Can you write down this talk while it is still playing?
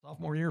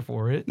sophomore year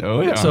for it.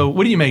 Oh, yeah. So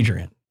what do you major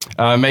in?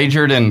 I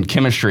majored in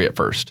chemistry at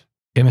first.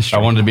 Chemistry.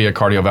 I wanted to be a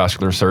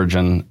cardiovascular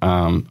surgeon.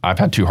 I've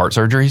had 2 heart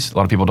surgeries. A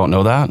lot of people don't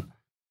know that.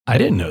 I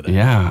didn't know that.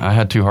 Yeah, I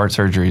had 2 heart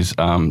surgeries,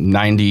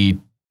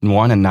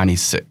 91 and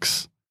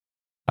 96.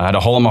 I had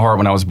a hole in my heart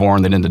when I was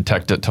born. They didn't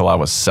detect it till I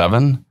was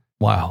 7.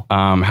 Wow.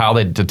 How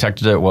they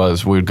detected it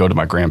was we would go to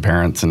my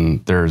grandparents,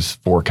 and there's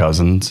 4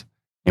 cousins,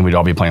 and we'd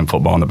all be playing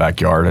football in the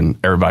backyard, and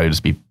everybody would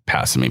just be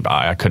passing me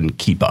by. I couldn't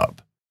keep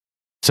up.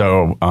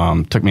 So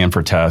took me in for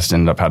a test,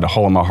 ended up had a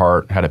hole in my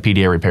heart, had a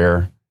PDA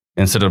repair.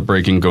 Instead of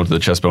breaking, go to the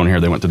chest bone here,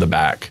 they went to the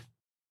back.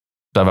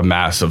 So I have a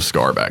massive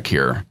scar back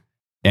here.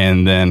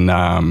 And then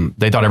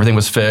they thought everything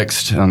was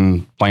fixed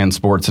and playing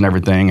sports and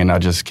everything. And I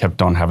just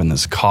kept on having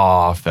this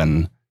cough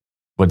and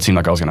would seem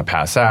like I was going to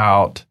pass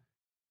out.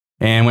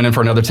 And went in for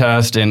another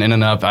test and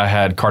ended up, I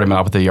had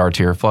cardiomyopathy,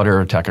 arterial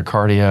flutter,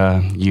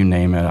 tachycardia, you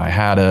name it, I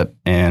had it.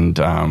 And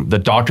the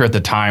doctor at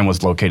the time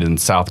was located in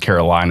South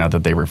Carolina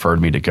that they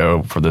referred me to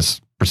go for this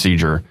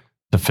procedure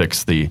to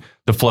fix the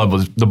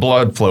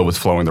blood flow was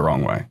flowing the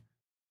wrong way.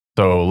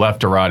 So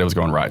left to right, it was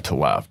going right to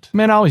left.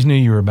 Man, I always knew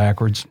you were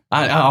backwards.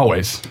 I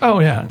always. Oh,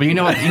 yeah. But you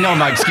know what?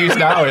 My excuse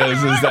now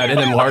is that it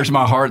enlarged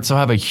my heart, so I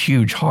have a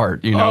huge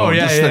heart.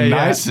 Just the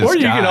nicest Or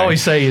you guy. can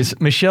always say is,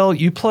 Michelle,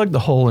 you plugged the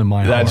hole in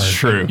my heart. That's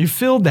true. You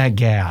filled that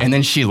gap. And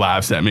then she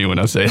laughs at me when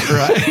I say it.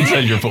 Right. She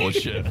says you're full of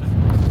shit.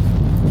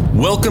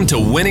 Welcome to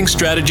Winning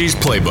Strategies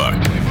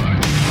Playbook,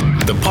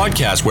 the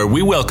podcast where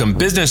we welcome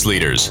business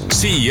leaders,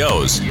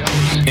 CEOs,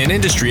 and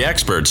industry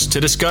experts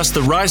to discuss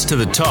the rise to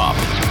the top,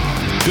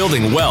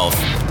 building wealth,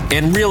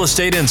 and real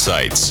estate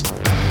insights.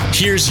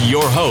 Here's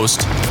your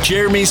host,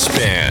 Jeremy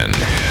Spann.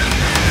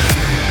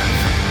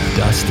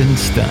 Dustin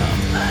Stum.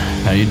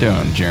 How you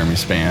doing, Jeremy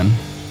Spann?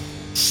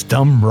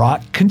 Stum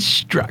Rock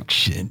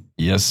Construction.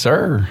 Yes,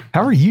 sir.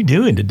 How are you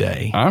doing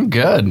today? I'm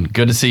good.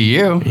 Good to see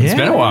you. It's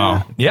been a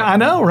while. Yeah, I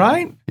know,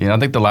 right? I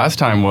think the last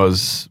time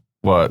was,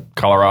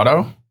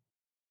 Colorado?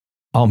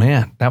 Oh,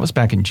 man, that was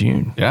back in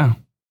June. Yeah.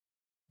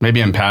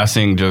 Maybe in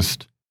passing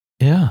just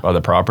by the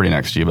property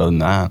next to you, but other than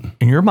that.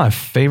 And you're my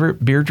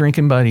favorite beer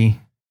drinking buddy.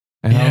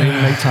 And I don't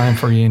even make time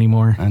for you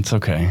anymore. That's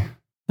okay.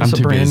 It's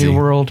a brand new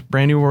world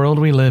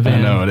we live in.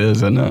 I know it is,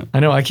 isn't it? I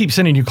know. I keep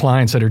sending you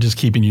clients that are just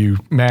keeping you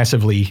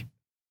massively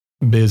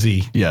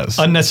busy. Yes.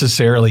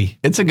 Unnecessarily.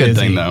 It's a good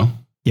thing, though.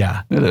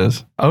 Yeah. It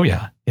is. Oh,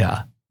 yeah.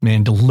 Yeah.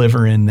 Man,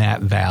 delivering that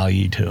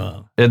value to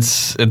them.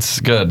 It's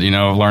good.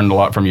 I've learned a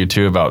lot from you,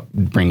 too, about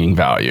bringing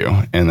value.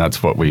 And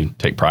that's what we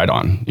take pride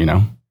on,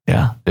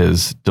 Yeah.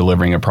 is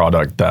delivering a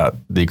product that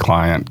the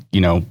client,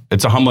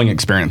 it's a humbling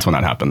experience when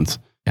that happens.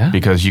 Yeah.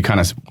 Because you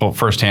kind of,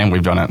 firsthand,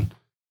 we've done it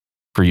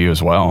for you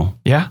as well.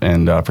 Yeah.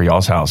 And for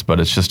y'all's house. But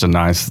it's just a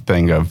nice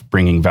thing of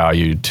bringing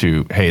value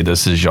to, hey,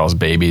 this is y'all's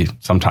baby.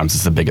 Sometimes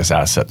it's the biggest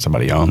asset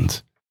somebody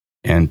owns.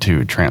 And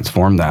to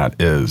transform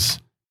that is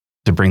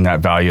to bring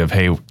that value of,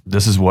 hey,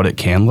 this is what it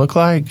can look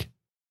like.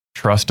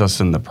 Trust us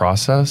in the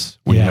process.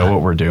 We know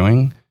what we're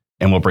doing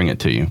and we'll bring it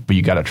to you. But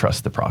you got to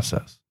trust the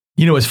process.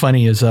 What's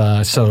funny is,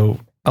 so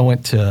I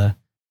went to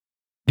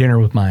dinner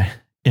with my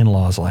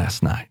in-laws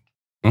last night.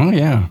 Oh,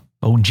 yeah.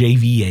 Oh,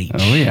 JVH.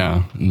 Oh,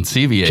 yeah. And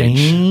CVH.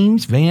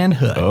 James Van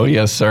Hook. Oh,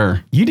 yes,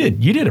 sir. You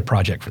did a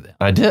project for them.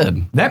 I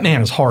did. That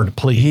man is hard to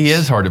please. He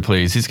is hard to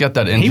please. He's got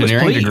that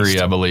engineering degree,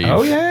 I believe.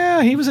 Oh,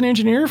 yeah. He was an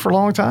engineer for a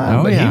long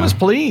time, but he was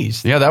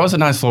pleased. Yeah, that was a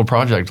nice little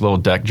project, little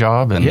deck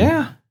job. And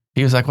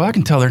he was like, well, I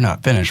can tell they're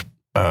not finished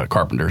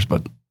carpenters,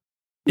 but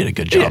you did a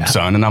good job,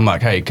 son. And I'm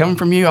like, hey, coming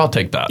from you, I'll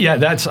take that. Yeah,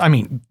 that's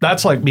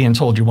like being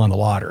told you won the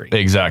lottery.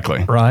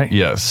 Exactly. Right?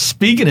 Yes.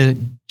 Speaking of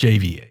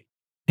JVA,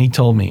 he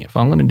told me if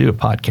I'm going to do a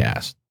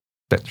podcast,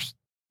 that's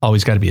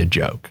always got to be a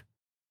joke.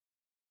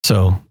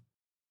 So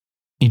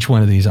each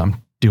one of these,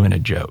 I'm doing a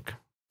joke.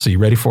 So you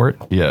ready for it?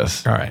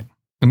 Yes. All right.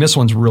 And this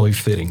one's really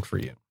fitting for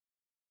you.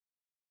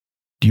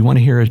 Do you want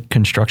to hear a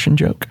construction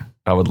joke?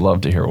 I would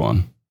love to hear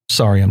one.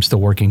 Sorry, I'm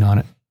still working on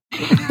it.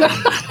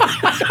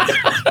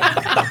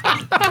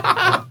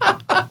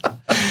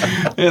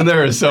 And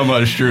there is so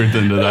much truth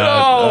into that.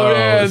 Oh,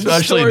 man,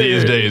 especially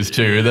these days,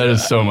 too. That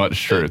is so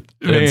much truth.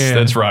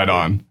 That's right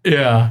on.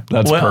 Yeah.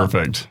 That's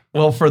perfect.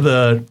 Well, for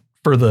the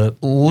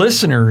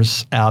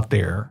listeners out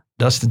there,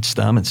 Dustin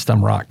Stum and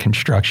Stum Rock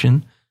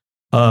Construction,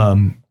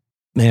 man,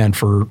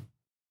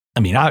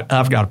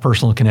 I've got a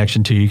personal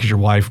connection to you because your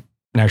wife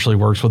actually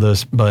works with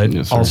us,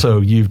 but also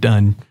you've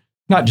done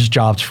not just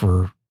jobs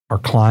for our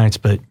clients,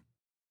 but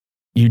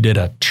you did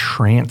a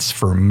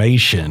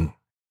transformation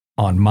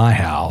on my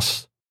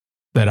house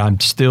that I'm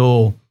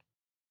still,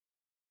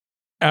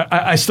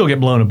 I still get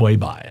blown away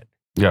by it.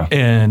 Yeah.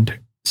 And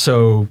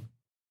so,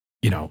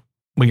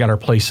 we got our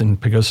place in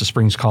Pagosa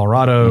Springs,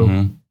 Colorado.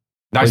 Mm-hmm.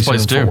 Nice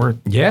place too.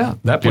 Yeah.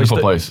 That beautiful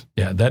place.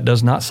 Yeah. That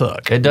does not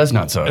suck. It does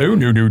not suck. Oh,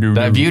 no.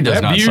 That view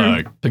does not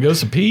suck.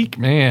 Pagosa Peak,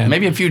 man.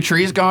 Maybe a few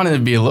trees gone and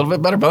it'd be a little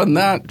bit better, but other than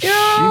that,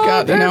 yeah, you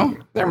got,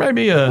 there may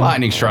be a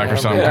lightning strike or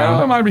something. Yeah,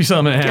 there might be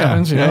something that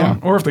happens,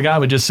 Or if the guy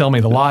would just sell me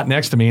the lot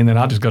next to me and then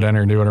I'll just go down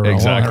there and do whatever I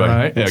want,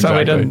 right? Yeah, so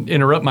it doesn't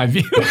interrupt my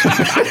view.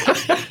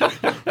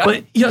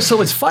 But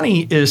so it's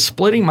funny is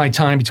splitting my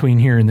time between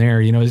here and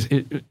there.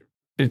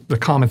 The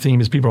common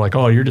theme is people are like,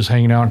 "Oh, you're just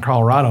hanging out in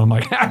Colorado." I'm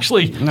like,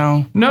 actually,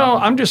 No,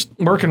 I'm just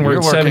working where You're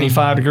it's working.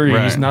 75 degrees,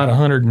 Right. not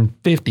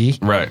 150.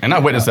 right. And I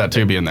witnessed that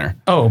too, being there.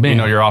 Oh man,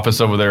 Your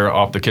office over there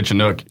off the kitchen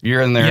nook.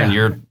 You're in there and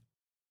Yeah.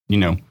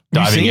 you're,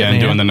 diving see it, in,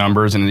 man. doing the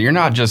numbers, and you're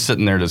not just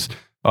sitting there just,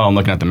 I'm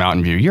looking at the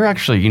mountain view. You're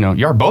actually,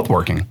 you're both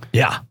working.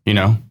 yeah.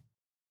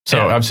 So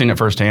Yeah. I've seen it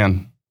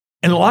firsthand.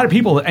 And a lot of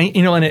people,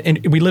 and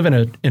we live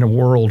in a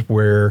world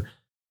where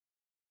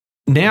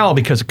now,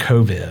 because of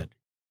COVID,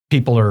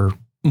 people are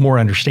more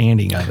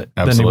understanding of it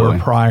than they Absolutely.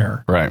 were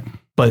prior. Right.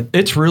 But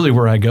it's really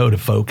where I go to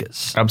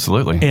focus.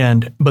 Absolutely.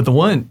 But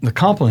the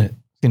compliment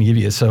I'm going to give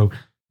you is, so,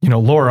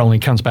 Laura only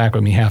comes back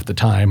with me half the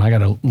time. I got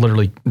to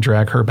literally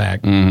drag her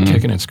back, Mhm.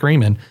 kicking and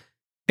screaming.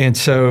 And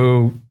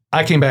so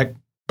I came back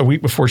a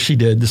week before she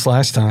did this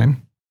last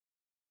time,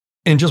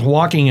 and just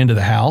walking into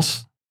the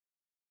house,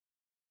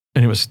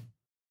 and it was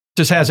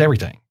just has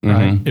everything,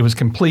 right? Mhm. It was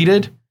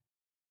completed.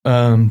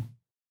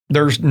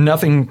 There's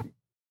nothing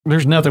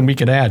we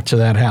could add to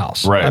that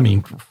house. Right. I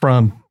mean,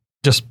 from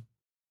just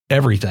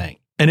everything.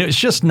 And it was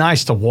just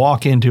nice to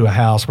walk into a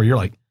house where you're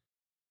like,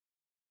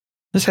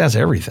 this has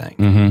everything,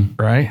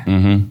 Mm-hmm. right?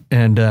 Mm-hmm.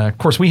 And of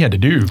course, we had to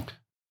do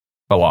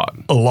A lot.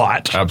 a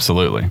lot.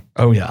 Absolutely.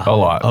 Oh yeah. A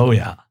lot. Oh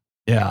yeah.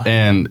 Yeah.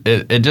 And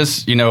it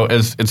just,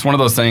 it's one of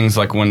those things,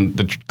 like when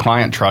the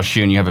client trusts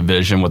you and you have a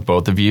vision with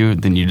both of you,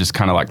 then you just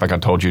kind of like I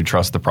told you,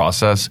 trust the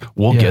process.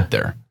 We'll Yeah. get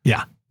there.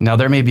 Yeah. Now,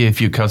 there may be a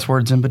few cuss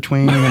words in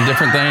between and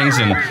different things,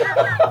 and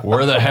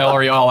where the hell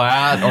are y'all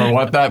at or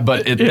what that,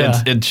 but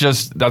it's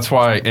just, that's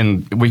why,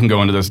 and we can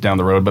go into this down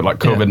the road, but like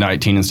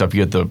COVID-19 and stuff,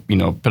 you have to,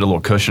 put a little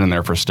cushion in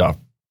there for stuff,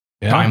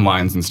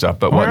 timelines and stuff,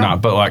 but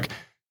whatnot. But like,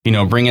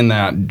 bringing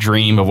that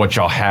dream of what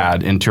y'all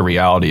had into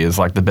reality is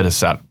like the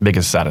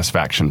biggest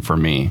satisfaction for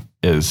me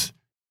is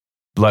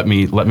let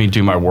me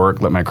do my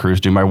work, let my crews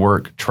do my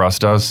work,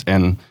 trust us.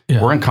 And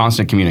we're in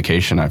constant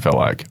communication, I feel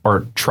like,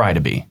 or try to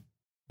be.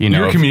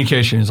 Your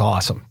communication is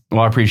awesome. Well,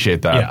 I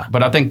appreciate that. Yeah.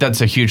 But I think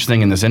that's a huge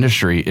thing in this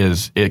industry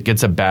is it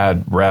gets a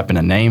bad rep and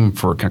a name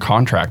for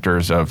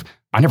contractors of,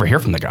 I never hear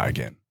from the guy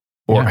again.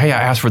 Or, hey, I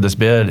asked for this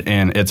bid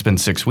and it's been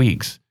 6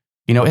 weeks.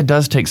 It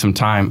does take some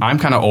time. I'm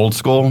kind of old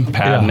school,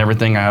 pad and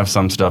everything. I have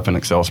some stuff in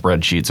Excel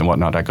spreadsheets and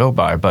whatnot I go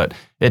by, but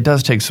it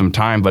does take some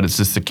time, but it's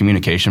just the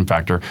communication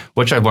factor,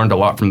 which I've learned a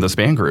lot from the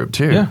SPAN group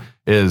too,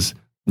 is,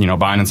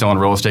 buying and selling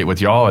real estate with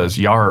y'all is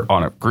y'all are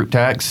on a group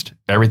text,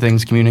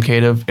 everything's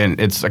communicative, and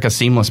it's like a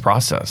seamless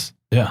process.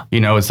 Yeah.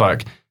 It's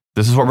like,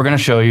 this is what we're going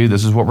to show you.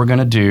 This is what we're going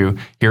to do.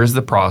 Here's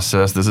the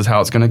process. This is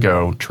how it's going to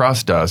go.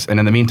 Trust us. And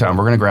in the meantime,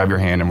 we're going to grab your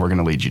hand and we're going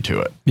to lead you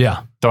to it.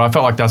 Yeah. So I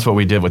felt like that's what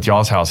we did with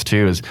y'all's house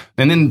too.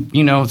 And then,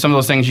 some of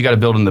those things you got to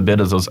build in the bid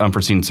is those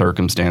unforeseen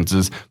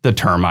circumstances, the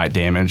termite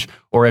damage,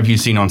 or have you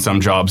seen on some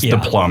jobs, the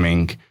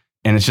plumbing.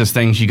 And it's just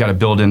things you got to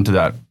build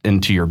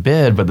into your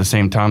bid. But at the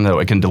same time, though,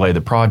 it can delay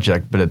the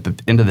project. But at the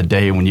end of the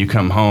day, when you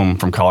come home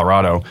from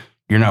Colorado,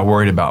 you're not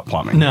worried about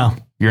plumbing. No.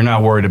 You're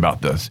not worried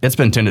about this. It's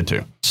been tended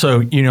to.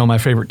 So, my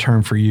favorite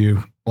term for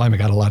you, well, I've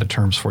got a lot of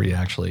terms for you,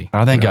 actually.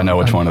 I think I know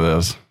which one it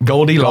is.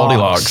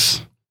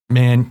 Goldilocks.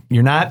 Man,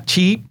 you're not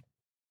cheap.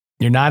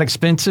 You're not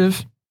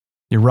expensive.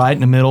 You're right in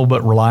the middle,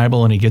 but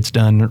reliable, and it gets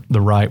done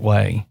the right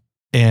way.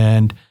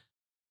 And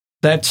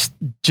that's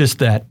just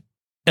that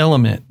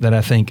element that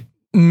I think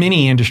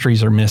many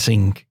industries are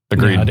missing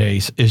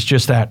nowadays, is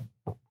just that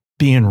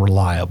being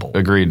reliable.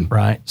 Agreed.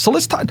 Right. So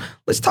let's talk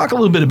a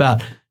little bit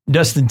about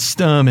Dustin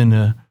Stumm in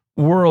the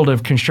world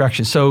of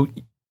construction. So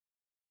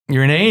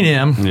you're an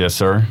A&M. Yes,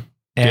 sir.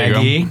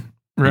 Aggie,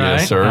 right?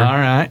 Yes, sir. All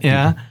right.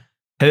 Yeah.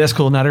 Hey, that's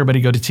cool. Not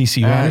everybody go to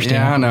TCU. I understand.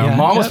 Yeah, I know. Yeah.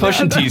 Mom was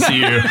pushing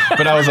TCU,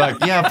 but I was like,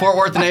 Fort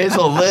Worth and A is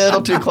a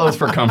little too close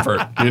for comfort,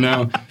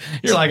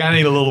 You're like, I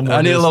need a little more.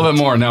 I need a little bit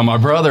more. Now, my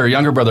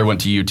younger brother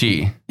went to UT.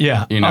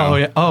 Yeah. Oh,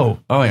 yeah. Oh,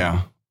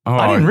 yeah. Oh,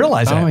 I didn't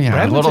realize that. Oh, yeah.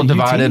 Brad A went little to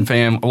divided UT?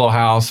 a little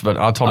house, but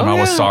I told him I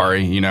was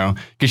sorry,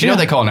 because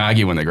they call an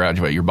Aggie when they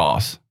graduate your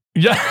boss.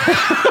 Yeah.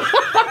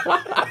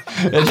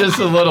 It's just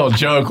a little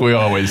joke we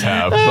always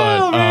have.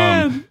 But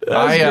man.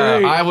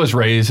 I was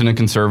raised in a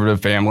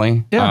conservative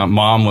family. Yeah.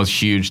 Mom was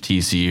huge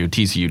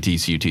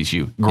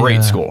TCU.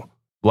 Great school.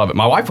 Love it.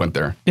 My wife went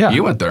there. Yeah.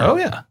 You went there. Oh,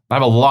 yeah. I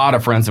have a lot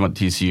of friends that went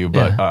to TCU,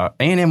 but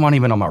A&M wasn't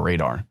even on my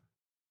radar.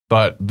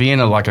 But being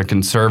a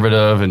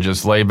conservative and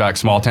just laid back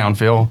small town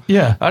feel,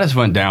 I just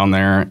went down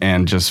there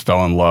and just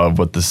fell in love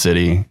with the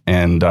city,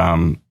 and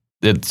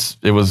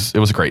it was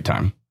a great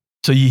time.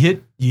 So you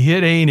hit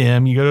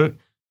A&M.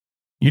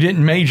 You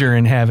didn't major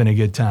in having a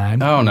good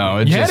time. Oh no,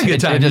 you had a good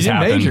time. It just you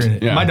didn't happened. major in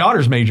it. Yeah. My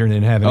daughter's majoring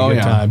in having a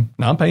good time.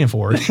 Now I'm paying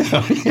for it,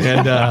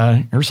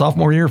 and her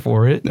sophomore year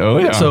for it. Oh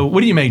yeah. So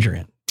what do you major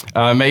in?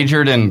 I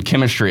majored in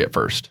chemistry at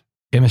first.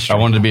 Chemistry. I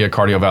wanted to be a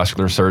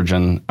cardiovascular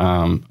surgeon.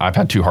 I've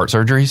had 2 heart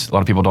surgeries. A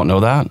lot of people don't know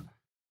that.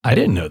 I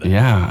didn't know that.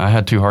 Yeah, I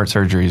had 2 heart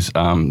surgeries,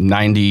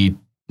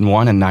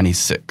 91 and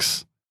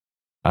 96.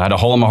 I had a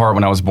hole in my heart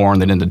when I was born.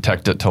 They didn't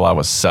detect it till I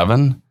was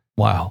 7.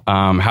 Wow.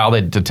 How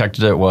they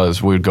detected it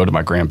was we would go to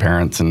my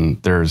grandparents,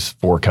 and there's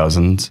 4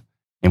 cousins,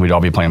 and we'd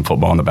all be playing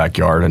football in the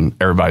backyard, and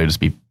everybody would just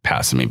be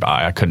passing me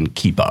by. I couldn't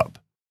keep up.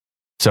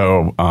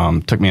 So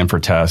took me in for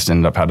a test,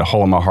 ended up had a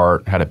hole in my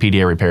heart, had a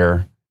PDA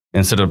repair.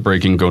 Instead of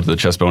breaking, go to the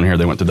chest bone here,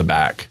 they went to the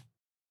back.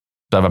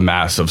 So I have a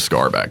massive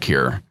scar back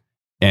here.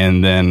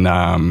 And then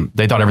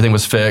they thought everything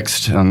was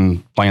fixed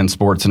and playing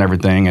sports and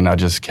everything. And I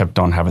just kept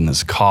on having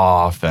this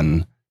cough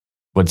and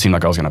would seem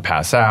like I was going to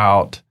pass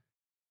out.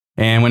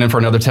 And went in for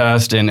another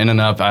test and ended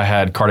up, I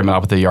had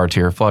cardiomyopathy,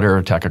 arterial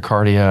flutter,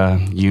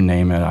 tachycardia, you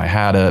name it, I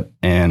had it.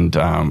 And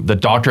the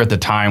doctor at the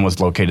time was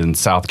located in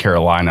South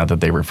Carolina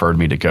that they referred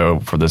me to go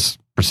for this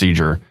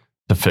procedure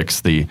to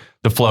fix the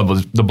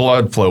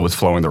blood flow was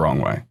flowing the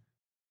wrong way.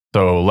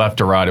 So left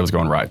to right, it was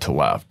going right to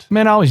left.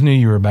 Man, I always knew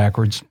you were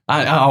backwards.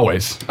 I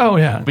always. Oh,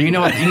 yeah. But you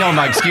know what?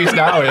 My excuse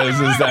now is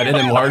that it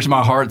enlarged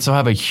my heart, so I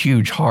have a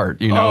huge heart.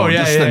 Oh,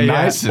 yeah, just the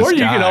nicest Or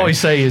you guy. can always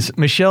say is,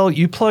 Michelle,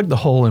 you plugged the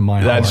hole in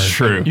my heart. That's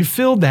true. You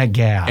filled that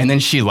gap. And then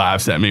she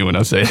laughs at me when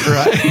I say it.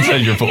 Right. She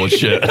says you're full of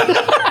shit.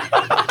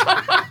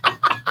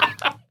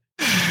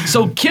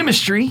 So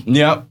chemistry.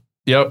 Yep.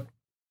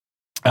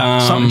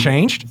 Something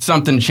changed?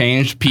 Something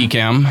changed.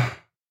 PChem,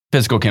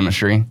 physical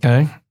chemistry.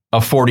 Okay. A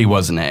 40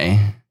 was an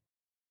A.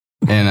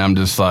 And I'm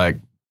just like,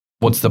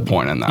 what's the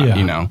point in that,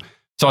 Yeah.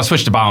 So I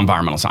switched to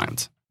bioenvironmental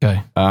science. Okay.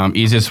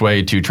 Easiest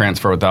way to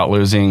transfer without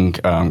losing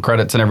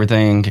credits and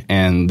everything.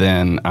 And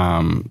then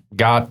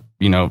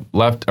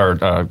left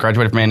or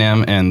graduated from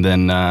A&M and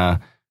then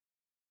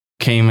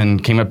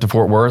came up to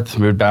Fort Worth,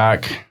 moved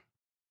back,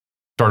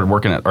 started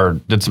working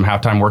did some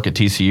halftime work at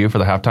TCU for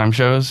the halftime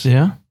shows.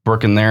 Yeah.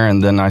 Working there.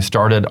 And then I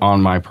started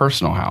on my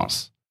personal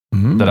house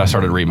that I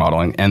started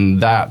remodeling. And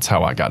that's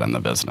how I got in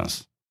the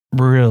business.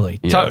 Really?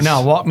 Yes.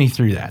 Now walk me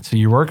through that. So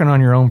you're working on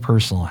your own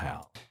personal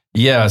house.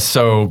 Yeah.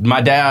 So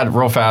my dad,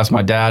 real fast,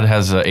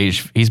 has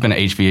he's been an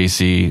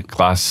HVAC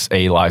Class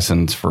A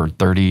license for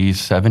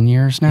 37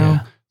 years now. Yeah.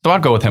 So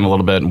I'd go with him a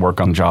little bit and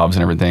work on jobs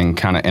and everything,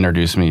 kind of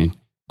introduce me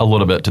a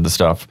little bit to the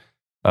stuff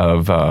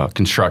of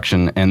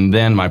construction. And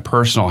then my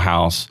personal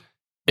house,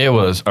 it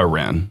was a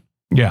Wren.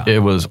 Yeah. It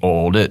was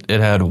old. It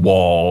had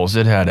walls.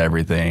 It had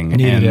everything. It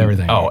needed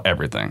everything. Oh,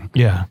 everything.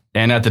 Yeah.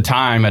 And at the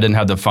time, I didn't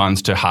have the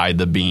funds to hide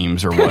the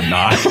beams or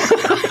whatnot.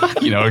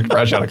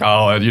 Fresh out of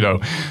college,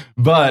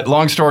 But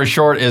long story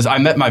short is I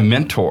met my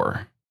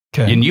mentor.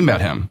 Okay. And you met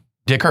him,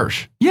 Dick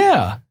Hirsch.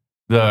 Yeah.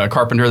 The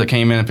carpenter that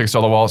came in and fixed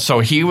all the walls. So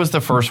he was the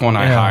first one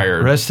I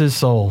hired. Rest his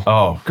soul.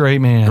 Oh,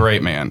 great man.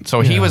 Great man. So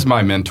he was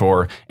my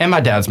mentor. And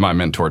my dad's my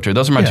mentor, too.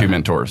 Those are my two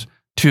mentors.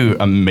 Two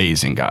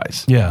amazing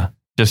guys. Yeah.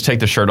 Just take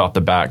the shirt off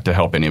the back to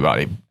help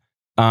anybody.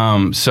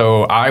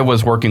 So I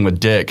was working with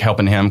Dick,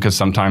 helping him because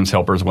sometimes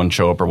helpers wouldn't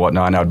show up or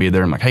whatnot. And I would be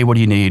there. I'm like, hey, what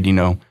do you need?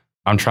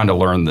 I'm trying to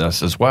learn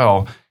this as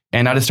well.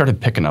 And I just started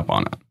picking up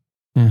on it.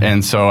 Mm-hmm.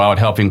 And so I would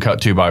help him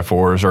cut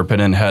 2x4s or put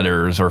in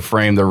headers or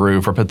frame the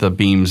roof or put the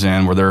beams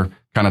in where they're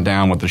kind of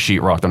down with the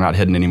sheetrock. They're not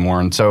hidden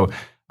anymore. And so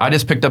I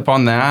just picked up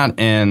on that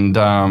and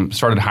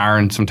started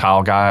hiring some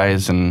tile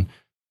guys. And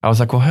I was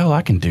like, well, hell,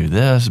 I can do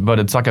this. But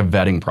it's like a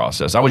vetting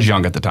process. I was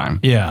young at the time.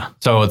 Yeah.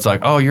 So it's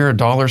like, oh, you're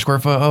 $1 square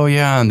foot? Oh,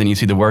 yeah. And then you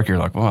see the work. You're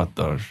like, what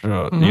the shit?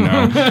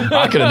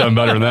 I could have done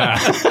better than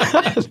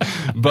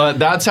that. But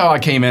that's how I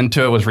came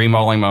into it, was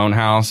remodeling my own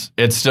house.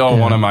 It's still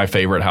one of my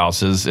favorite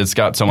houses. It's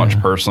got so much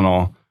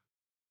personal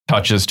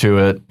touches to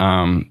it.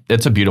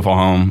 It's a beautiful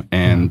home.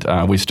 And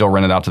we still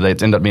rent it out today.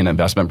 It's ended up being an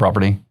investment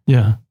property.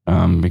 Yeah.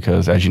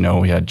 Because as you know,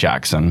 we had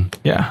Jackson.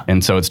 Yeah.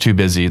 And so it's too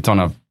busy. It's on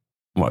a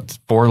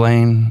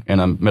 4-lane and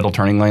a middle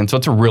turning lane. So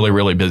it's a really,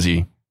 really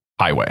busy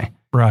highway.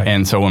 Right.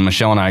 And so when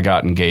Michelle and I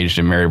got engaged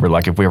and married, we're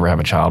like, if we ever have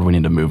a child, we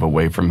need to move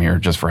away from here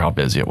just for how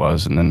busy it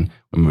was. And then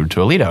we moved to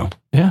Aledo.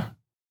 Yeah.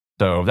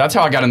 So that's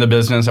how I got in the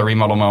business. I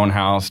remodeled my own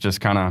house, just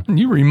kind of.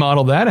 You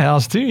remodeled that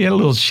house too. You had a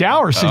little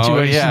shower situation.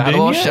 Oh, yeah, I had a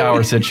little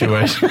shower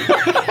situation.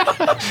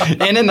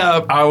 And then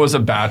I was a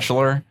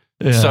bachelor.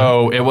 Yeah.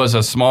 So it was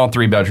a small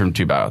 3-bedroom,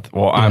 2-bath.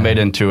 Well, I made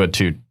into a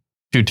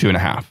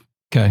 2.5.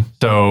 Okay.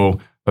 So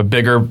a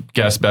bigger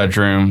guest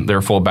bedroom,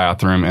 their full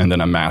bathroom, and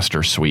then a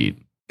master suite.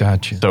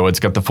 Gotcha. So it's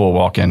got the full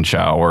walk-in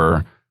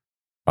shower.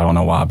 I don't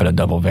know why I put a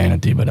double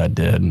vanity, but I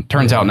did.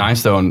 Turns out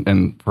nice, though,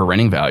 and for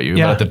renting value.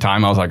 Yeah. But at the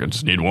time, I was like, I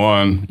just need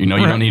one. You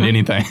don't need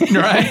anything.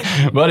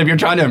 Right. But if you're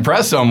trying to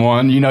impress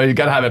someone, you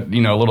got to have it,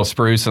 a little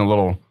spruce and a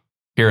little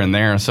here and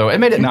there. So it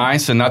made it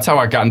nice, and that's how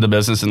I got into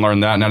business and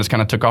learned that, and I just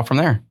kind of took off from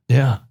there.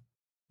 Yeah.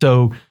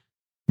 So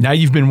now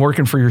you've been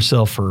working for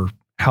yourself for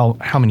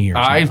how many years?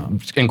 I now?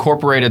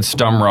 incorporated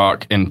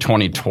Stumrock in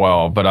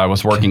 2012, but I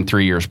was working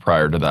 3 years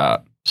prior to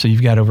that. So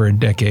you've got over a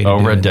decade.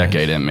 Over a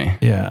decade in me.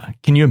 Yeah.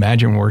 Can you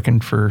imagine working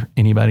for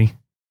anybody?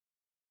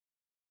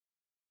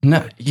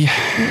 No. Yeah.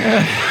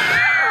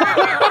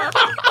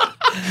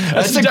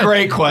 That's a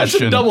great question.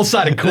 That's a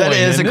double-sided coin. That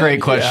is a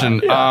great question.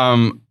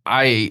 Yeah.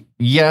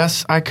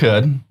 Yes, I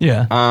could.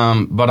 Yeah.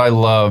 But I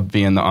love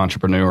being the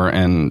entrepreneur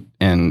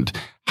and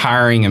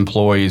hiring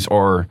employees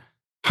or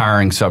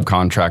hiring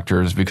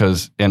subcontractors,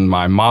 because in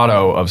my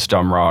motto of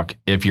Stumrock,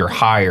 if you're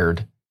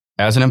hired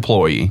as an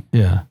employee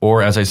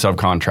or as a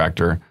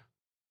subcontractor,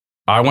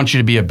 I want you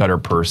to be a better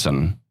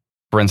person.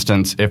 For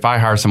instance, if I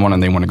hire someone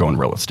and they want to go in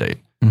real estate,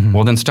 Mhm.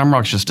 Well, then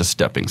Stemrock's just a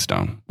stepping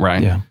stone,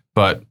 right? Yeah.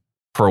 But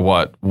for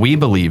what we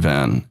believe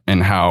in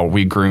and how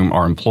we groom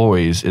our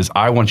employees is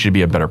I want you to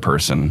be a better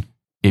person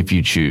if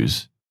you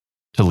choose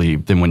to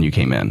leave than when you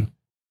came in.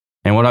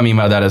 And what I mean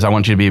by that is I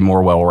want you to be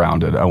more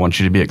well-rounded. I want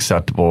you to be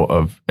acceptable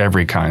of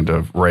every kind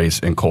of race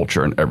and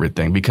culture and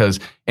everything. Because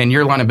in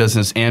your line of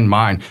business and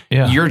mine,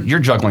 Yeah. you're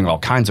juggling all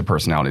kinds of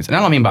personalities. And I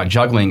don't mean by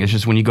juggling, it's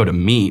just when you go to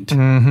meet,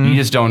 Mhm. you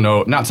just don't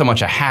know, not so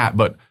much a hat,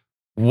 but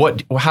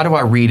how do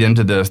I read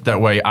into this? That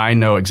way I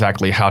know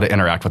exactly how to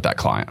interact with that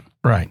client.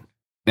 Right.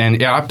 And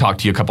yeah, I've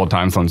talked to you a couple of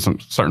times on some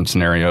certain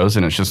scenarios,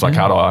 and it's just like,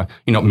 how do I,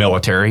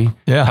 military,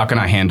 Yeah. how can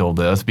I handle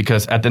this?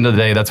 Because at the end of the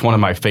day, that's one of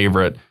my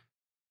favorite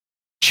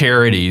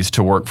charities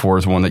to work for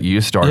is one that you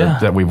started, Yeah.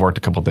 that we've worked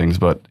a couple of things,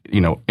 but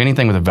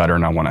anything with a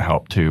veteran, I want to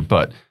help too.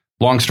 But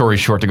long story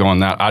short, to go on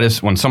that,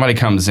 when somebody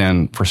comes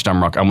in for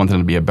Stemrock, I want them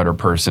to be a better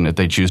person if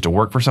they choose to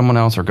work for someone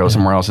else or go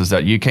somewhere else, is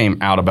that you came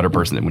out a better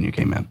person than when you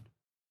came in.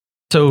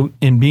 So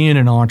in being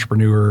an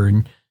entrepreneur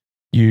and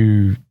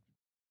you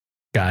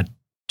got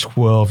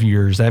 12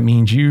 years, that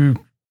means you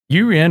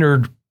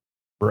entered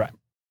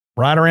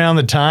right around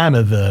the time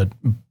of the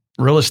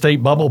real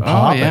estate bubble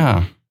pop. Oh,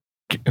 yeah.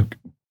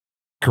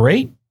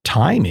 Great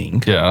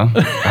timing. Yeah.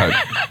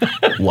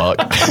 Luck.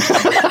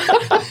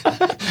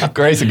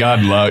 Grace of God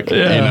and luck,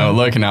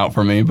 looking out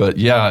for me. But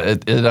yeah,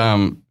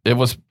 it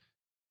was,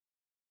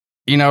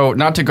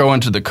 not to go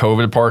into the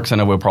COVID part, 'cause I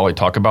know we'll probably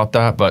talk about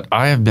that, but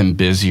I have been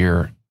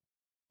busier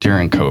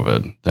during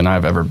COVID than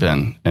I've ever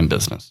been in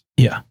business.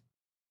 Yeah.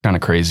 Kind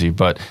of crazy.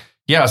 But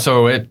yeah,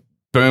 so it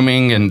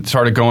booming and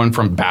started going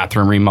from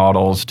bathroom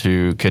remodels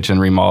to kitchen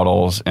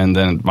remodels. And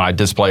then my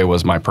display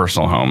was my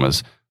personal home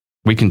is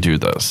we can do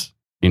this,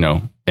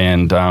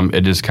 and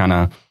it is kind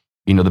of,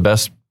 the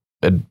best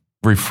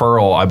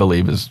referral, I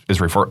believe, is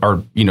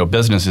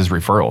business is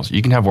referrals.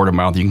 You can have word of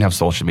mouth, you can have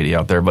social media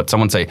out there, but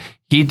someone say,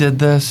 he did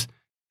this,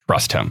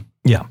 trust him.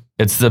 Yeah.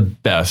 It's the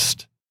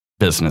best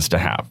business to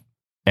have.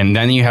 And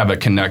then you have a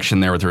connection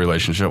there with the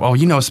relationship. Oh,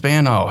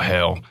 Span? Oh,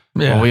 hell.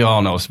 Yeah. Well, we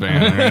all know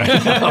Span.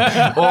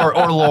 or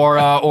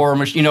Laura,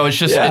 or, it's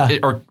just,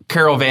 or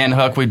Carol Van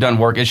Hook, we've done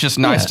work. It's just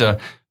nice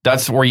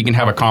that's where you can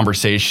have a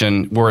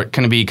conversation where it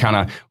can be kind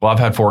of, well, I've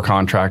had 4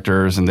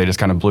 contractors and they just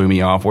kind of blew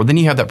me off. Or then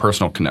you have that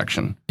personal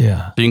connection.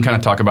 Yeah. So you can kind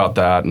of talk about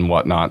that and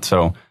whatnot.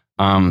 So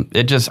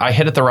I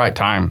hit at the right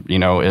time.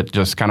 It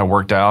just kind of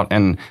worked out.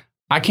 And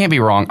I can't be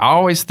wrong. I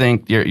always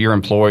think your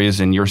employees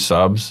and your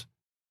subs,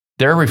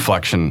 they're a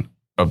reflection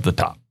of the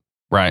top,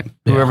 right?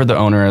 Yeah. Whoever the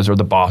owner is or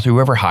the boss,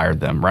 whoever hired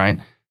them, right?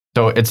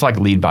 So it's like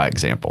lead by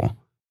example.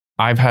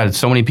 I've had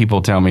so many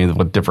people tell me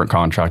with different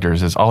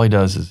contractors is all he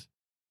does is,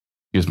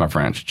 use my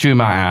French, chew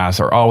my ass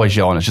or always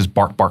yelling. It's just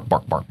bark, bark,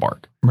 bark, bark,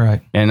 bark.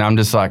 Right. And I'm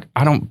just like,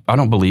 I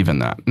don't believe in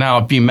that. Now,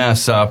 if you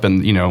mess up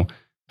and, kind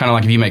of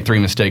like if you make 3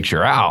 mistakes,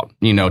 you're out,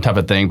 type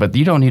of thing. But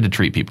you don't need to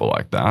treat people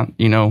like that.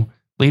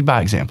 Lead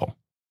by example.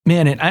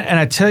 Man, and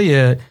I tell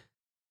you,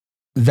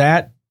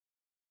 that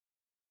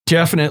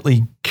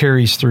definitely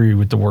carries through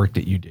with the work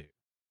that you do.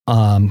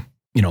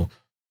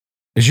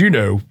 As you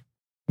know,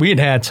 we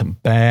had some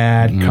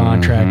bad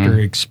contractor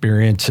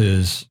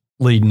experiences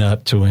leading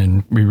up to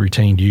when we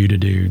retained you to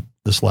do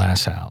this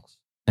last house.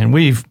 And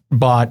we've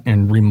bought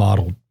and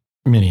remodeled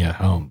many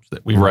homes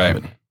that we Right.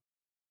 lived in.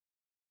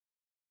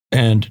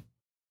 And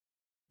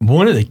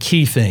one of the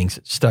key things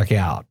that stuck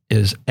out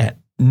is at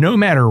no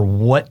matter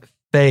what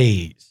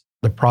phase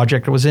the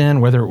project was in,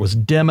 whether it was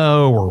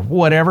demo or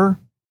whatever,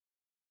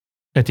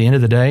 at the end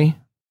of the day,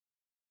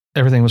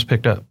 everything was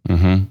picked up.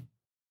 Mm-hmm.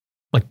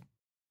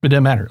 It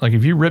didn't matter. Like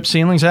if you ripped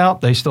ceilings out,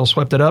 they still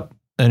swept it up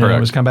and then it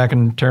was come back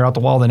and tear out the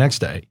wall the next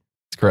day.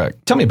 That's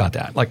correct. Tell me about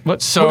that. Like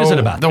what is it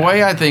about the that?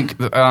 way I think,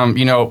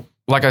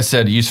 like I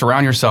said, you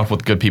surround yourself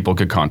with good people,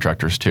 good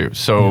contractors too.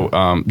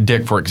 So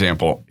Dick, for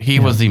example, he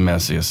was the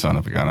messiest son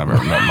of a gun I've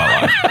ever met in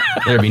my life.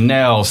 There'd be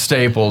nails,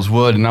 staples,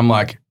 wood. And I'm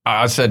like,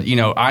 I said,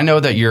 I know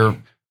that you're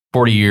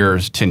 40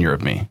 years tenure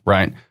of me,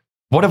 right?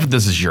 What if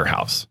this is your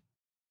house?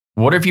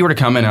 What if you were to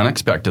come in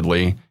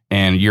unexpectedly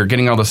and you're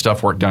getting all the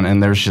stuff work done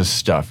and there's just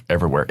stuff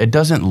everywhere? It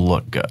doesn't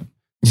look good.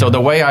 So the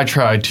way I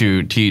try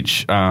to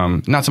teach,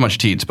 not so much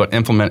teach, but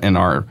implement in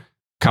our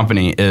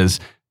company is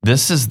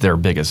this is their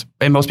biggest,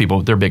 and most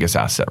people, their biggest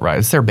asset, right?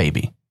 It's their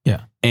baby.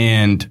 Yeah.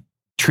 And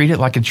treat it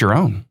like it's your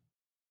own.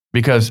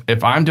 Because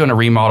if I'm doing a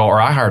remodel or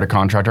I hired a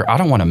contractor, I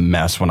don't want to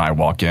mess when I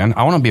walk in.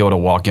 I want to be able to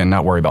walk in,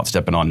 not worry about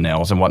stepping on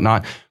nails and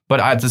whatnot. But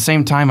at the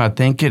same time, I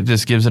think it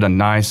just gives it a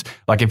nice,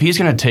 like if he's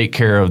going to take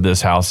care of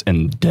this house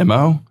in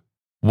demo,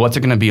 what's it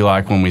going to be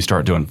like when we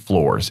start doing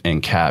floors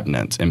and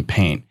cabinets and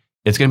paint?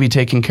 It's going to be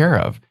taken care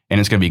of and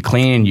it's going to be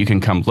clean and you can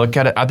come look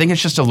at it. I think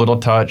it's just a little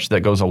touch that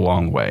goes a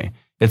long way.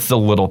 It's the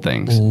little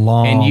things.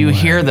 And you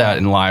hear that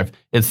in life.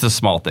 It's the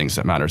small things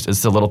that matters.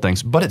 It's the little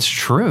things, but it's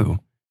true.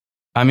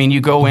 I mean, you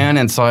go in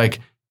and it's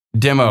like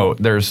demo,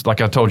 there's,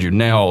 like I told you,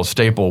 nails,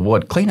 staple,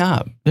 wood, clean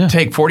up. Yeah.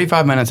 Take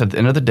 45 minutes at the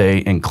end of the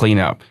day and clean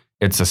up.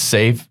 It's a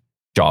safe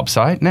job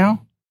site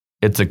now.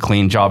 It's a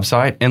clean job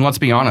site. And let's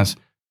be honest,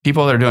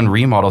 people that are doing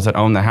remodels that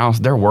own the house,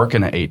 they're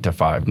working at 8 to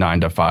 5,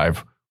 9 to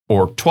 5,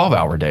 or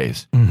 12-hour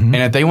days. Mhm. And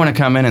if they want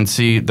to come in and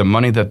see the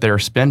money that they're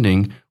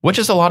spending, which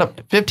is a lot of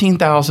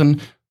 $15,000,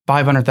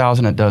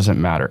 $500,000, it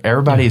doesn't matter.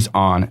 Everybody's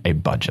on a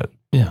budget.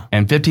 Yeah.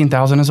 And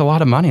 $15,000 is a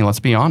lot of money, let's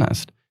be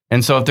honest.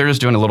 And so if they're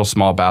just doing a little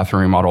small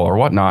bathroom remodel or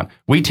whatnot,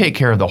 we take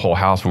care of the whole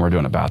house when we're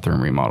doing a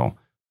bathroom remodel.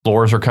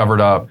 Floors are covered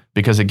up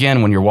because,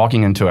 again, when you're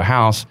walking into a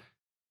house,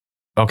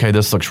 okay,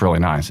 this looks really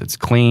nice. It's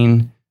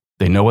clean.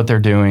 They know what they're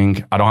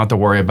doing. I don't have to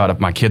worry about if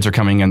my kids are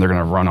coming in, they're going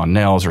to run on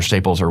nails or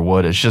staples or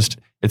wood.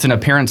 It's an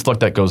appearance look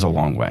that goes a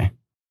long way.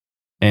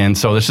 And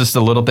so it's just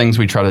the little things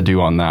we try to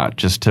do on that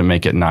just to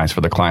make it nice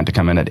for the client to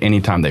come in at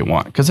any time they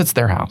want because it's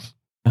their house.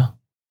 Yeah.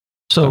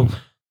 So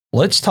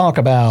let's talk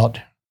about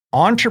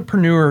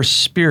entrepreneur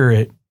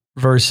spirit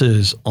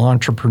versus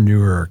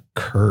entrepreneur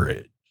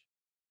courage.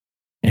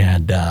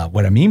 And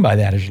what I mean by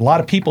that is a lot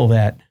of people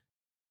that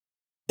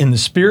in the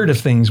spirit of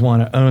things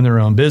want to own their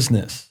own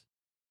business.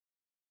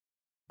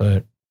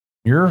 But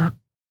you're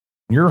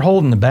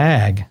holding the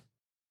bag.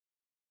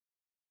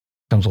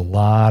 Comes a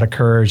lot of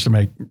courage to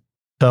make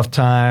tough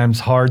times,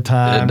 hard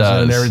times,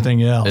 and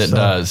everything else. It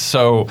does.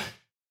 So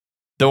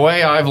the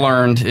way I've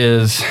learned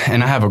is,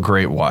 and I have a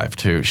great wife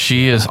too.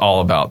 She is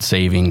all about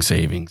saving,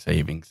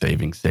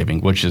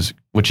 which is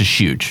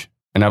huge.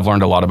 And I've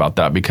learned a lot about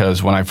that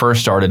because when I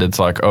first started, it's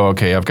like, oh,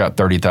 okay, I've got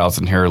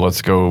 30,000 here.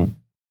 Let's go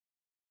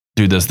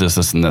do this,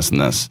 and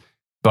this.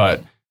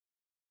 But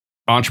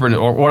entrepreneur,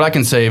 or what I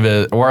can say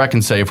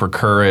for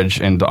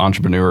courage and the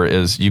entrepreneur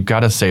is you've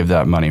got to save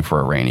that money for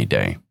a rainy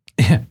day.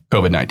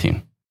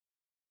 COVID-19.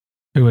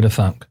 Who would have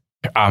thunk?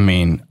 I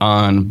mean,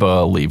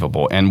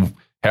 unbelievable. And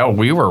hell,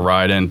 we were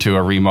right into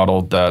a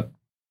remodel that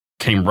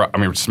came,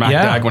 smack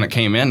dab when it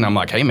came in. And I'm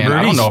like, hey, man,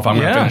 I don't know if I'm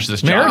going to finish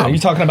this Merida. job. You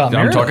talking about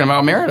Merida? I'm talking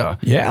about Merida.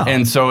 Yeah.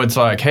 And so it's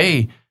like,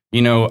 hey,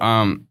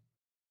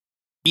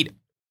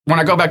 when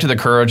I go back to the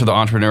courage of the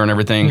entrepreneur and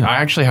everything, I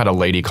actually had a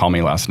lady call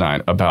me last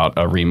night about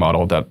a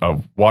remodel that a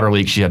water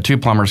leak. She had 2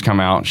 plumbers come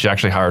out. She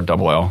actually hired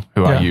Double L,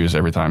 who I use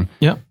every time.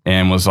 Yeah.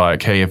 And was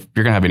like, hey, if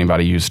you're going to have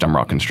anybody use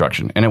Stumrock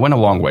Construction. And it went a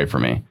long way for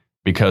me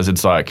because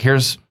it's like,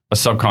 here's a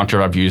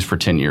subcontractor I've used for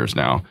 10 years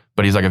now.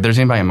 But he's like, if there's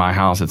anybody in my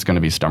house, it's going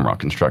to be Stumrock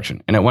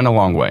Construction. And it went a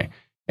long way.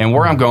 And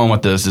where I'm going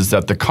with this is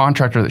that the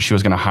contractor that she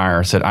was going to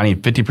hire said, I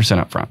need 50%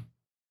 up front.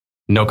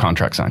 No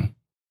contract sign.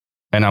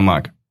 And I'm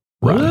like,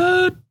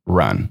 run.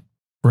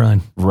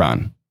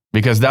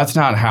 Because that's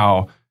not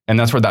how, and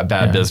that's where that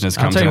bad business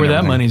comes in. I'll tell you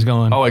where that money's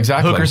going. Oh,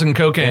 exactly. Hookers and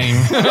cocaine.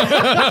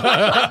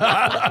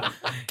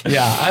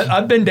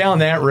 I've been down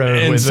that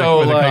road with a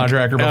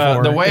contractor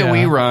before. The way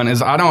we run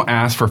is I don't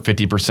ask for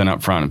 50%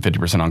 up front and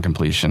 50% on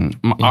completion.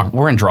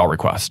 We're in draw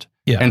request.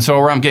 Yeah. And so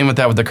where I'm getting with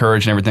that with the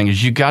courage and everything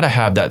is you got to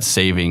have that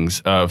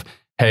savings of,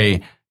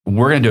 hey,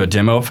 we're going to do a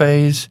demo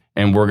phase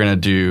and we're going to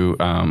do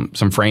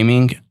some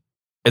framing.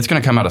 It's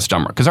going to come out of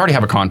Stumrock because I already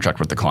have a contract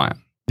with the client.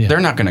 Yeah.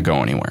 They're not going to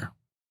go anywhere.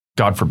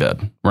 God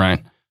forbid,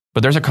 right?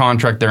 But there's a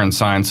contract there and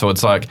signed. So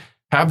it's like,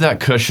 have that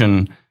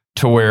cushion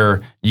to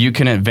where you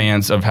can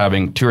advance of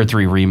having 2 or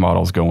 3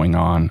 remodels going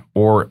on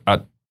or,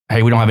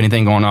 hey, we don't have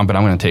anything going on, but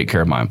I'm going to take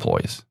care of my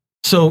employees.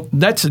 So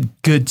that's a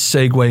good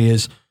segue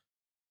is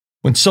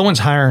when someone's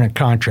hiring a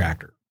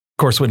contractor, of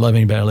course, we'd love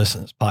anybody to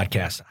listen to this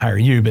podcast to hire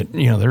you, but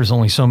there's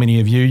only so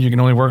many of you. You can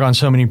only work on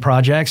so many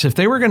projects. If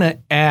they were going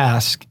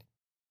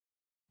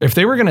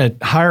to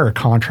hire a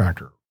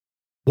contractor,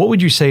 what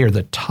would you say are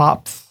the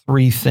top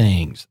 3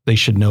 things they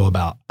should know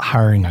about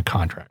hiring a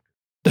contractor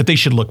that they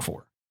should look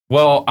for?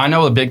 Well, I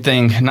know the big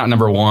thing, not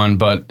number one,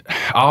 but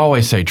I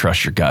always say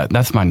trust your gut.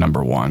 That's my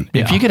number one.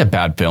 Yeah. If you get a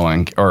bad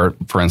feeling or,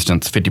 for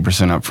instance,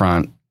 50% up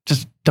front,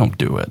 just don't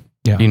do it.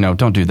 Yeah.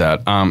 Don't do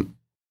that.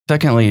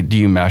 Secondly, do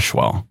you mesh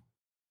well?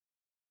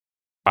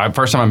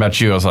 First time I met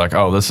you, I was like,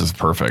 oh, this is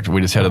perfect.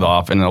 We just hit it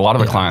off. And a lot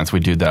of the clients,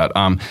 we do that.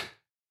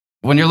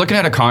 When you're looking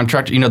at a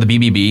contract, the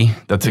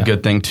BBB, that's a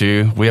good thing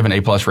too. We have an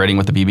A+ rating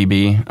with the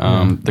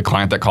BBB. The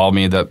client that called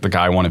me, that the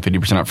guy wanted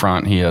 50% up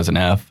front, he has an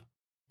F.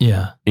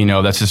 Yeah.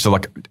 That's just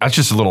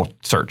a little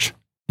search.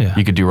 Yeah.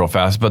 You could do real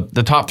fast. But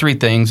the top 3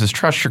 things is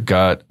trust your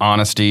gut,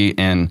 honesty,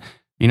 and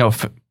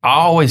I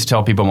always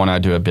tell people when I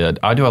do a bid,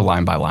 I do a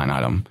line by line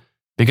item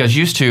because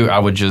used to I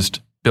would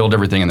just build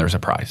everything and there's a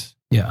price.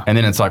 Yeah. And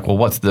then it's like, well,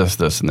 what's this,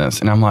 and this?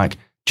 And I'm like,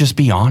 just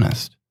be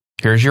honest.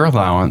 Here's your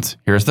allowance.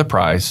 Here's the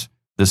price.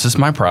 This is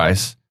my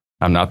price.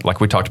 I'm not, like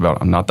we talked about,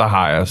 I'm not the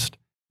highest.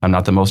 I'm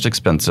not the most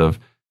expensive.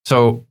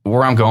 So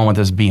where I'm going with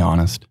this, be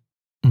honest.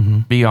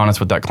 Mm-hmm. Be honest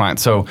with that client.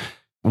 So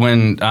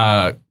when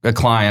a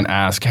client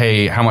asks,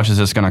 hey, how much is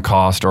this going to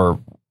cost? Or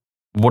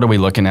what are we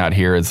looking at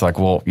here? It's like,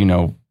 well,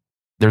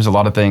 there's a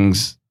lot of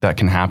things that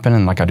can happen.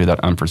 And I do that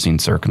unforeseen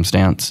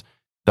circumstance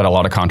that a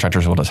lot of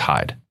contractors will just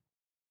hide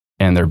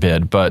in their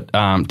bid. But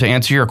to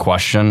answer your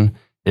question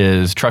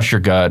is trust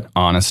your gut,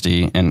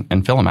 honesty,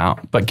 and fill them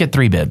out. But get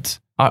 3 bids.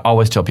 I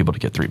always tell people to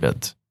get 3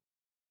 bids.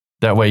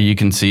 That way you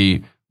can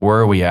see where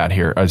are we at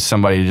here? Is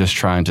somebody just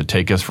trying to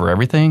take us for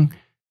everything?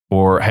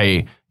 Or,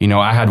 hey,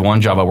 I had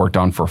one job I worked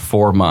on for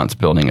 4 months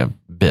building a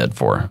bid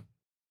for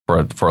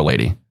a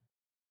lady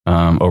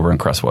over in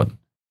Crestwood.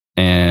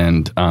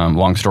 And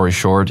long story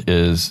short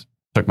is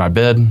took my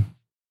bid,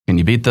 Can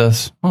you beat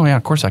this? Oh yeah,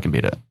 of course I can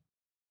beat it.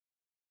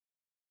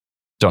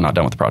 Still not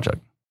done with the project.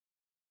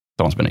 It's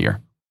almost been a year.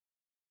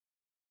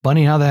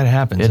 Funny how that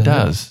happens. It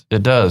does.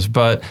 It does.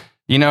 But,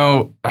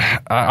 I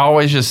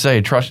always just say,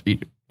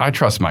 I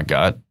trust my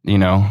gut,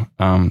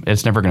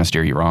 it's never going to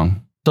steer you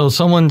wrong. So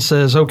someone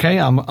says, okay,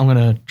 I'm going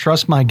to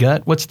trust my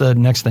gut. What's the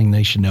next thing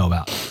they should know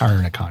about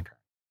hiring a contractor?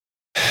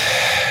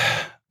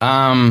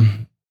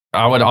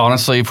 I would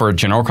honestly, for a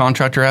general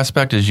contractor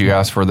aspect, is you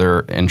ask for their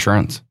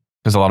insurance,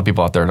 because a lot of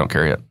people out there don't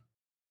carry it.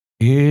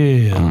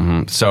 Yeah.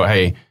 Mm-hmm.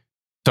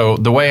 So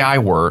the way I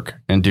work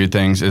and do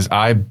things is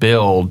I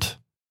build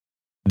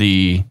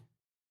the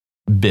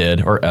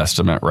bid or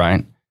estimate,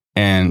 right?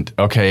 And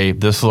okay,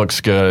 this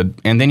looks good.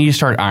 And then you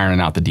start ironing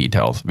out the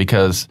details,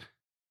 because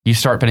you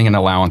start putting in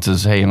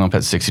allowances. Hey, I'm going to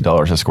put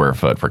 $60 a square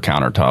foot for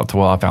countertops.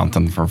 Well, I found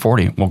something for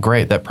 $40. Well,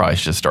 great. That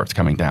price just starts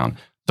coming down.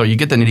 So you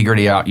get the nitty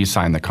gritty out, you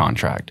sign the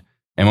contract.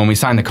 And when we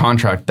sign the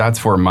contract,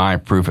 that's where my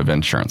proof of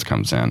insurance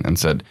comes in and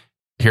said,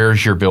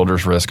 here's your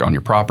builder's risk on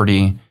your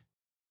property.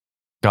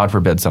 God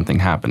forbid something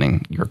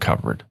happening, you're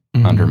covered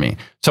under me.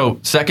 So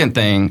second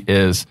thing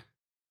is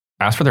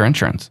ask for their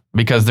insurance,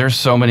 because there's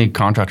so many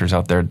contractors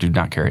out there do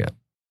not carry it.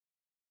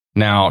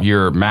 Now,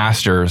 your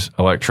masters,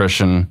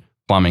 electrician,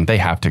 plumbing, they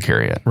have to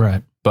carry it.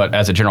 Right. But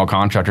as a general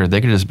contractor, they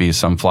could just be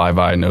some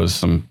flyby, knows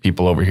some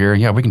people over here.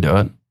 Yeah, we can do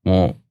it.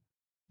 Well,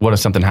 what if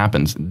something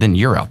happens? Then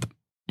you're out.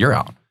 You're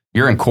out.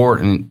 You're in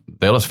court, and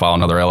they'll just file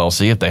another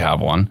LLC if they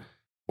have one,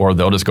 or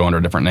they'll just go under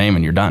a different name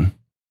and you're done.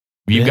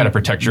 You've got to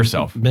protect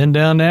yourself. Been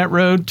down that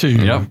road too.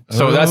 Yep.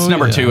 So that's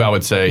number two, I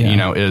would say,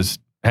 is,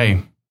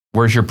 hey,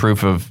 where's your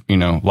proof of,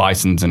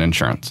 license and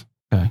insurance?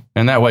 Okay.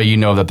 And that way,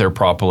 that they're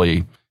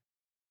properly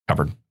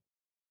covered.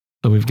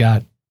 So we've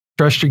got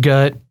trust your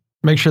gut,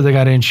 make sure they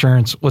got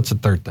insurance. What's the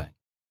third thing?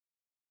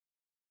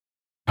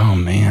 Oh,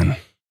 man.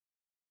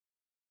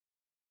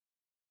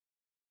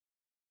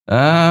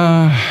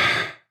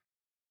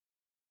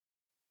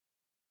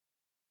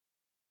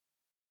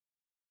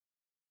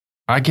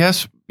 I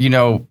guess,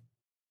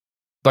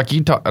 like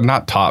you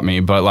not taught me,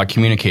 but like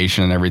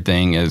communication and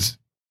everything is,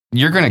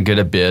 you're going to get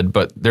a bid,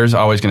 but there's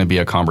always going to be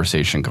a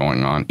conversation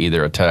going on,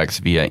 either a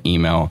text, via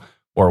email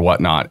or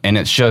whatnot. And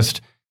it's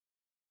just,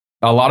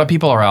 a lot of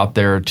people are out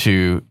there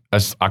to,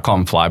 as I call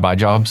them, flyby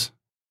jobs.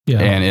 Yeah.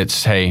 And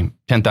it's, hey,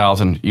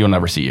 10,000, you'll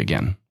never see you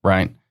again.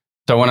 Right.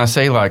 So when I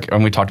say, like,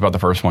 and we talked about the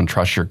first one,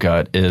 trust your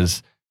gut,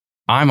 is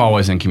I'm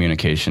always in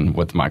communication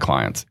with my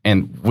clients,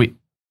 and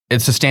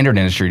it's a standard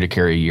industry to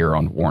carry a year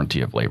on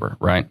warranty of labor.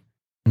 Right.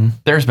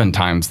 There's been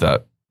times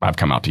that I've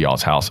come out to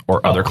y'all's house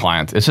or other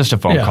clients. It's just a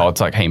phone call.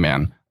 It's like, hey,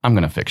 man, I'm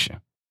going to fix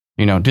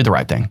you. Do the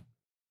right thing.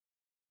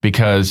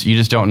 Because you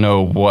just don't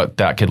know what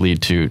that could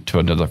lead to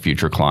another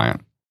future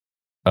client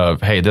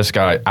of, hey, this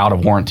guy out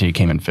of warranty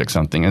came and fixed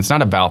something. And it's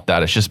not about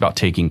that. It's just about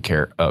taking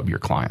care of your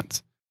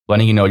clients,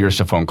 letting you know you're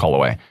just a phone call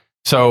away.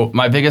 So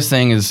my biggest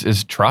thing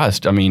is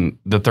trust. I mean,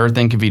 the third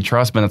thing could be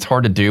trust, but it's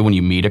hard to do when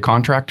you meet a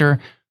contractor.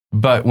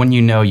 But when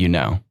you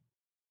know.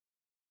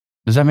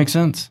 Does that make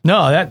sense?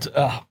 No, that's,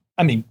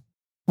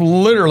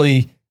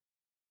 literally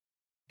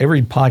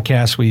every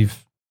podcast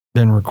we've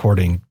been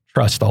recording,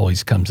 trust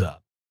always comes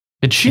up.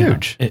 It's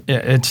huge.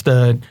 That's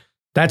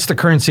the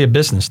currency of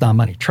business, not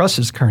money. Trust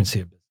is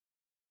currency of business.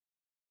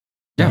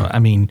 Yeah.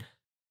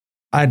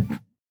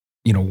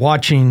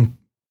 Watching,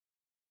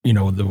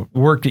 the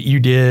work that you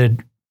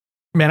did,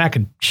 man, I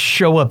could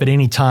show up at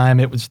any time.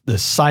 The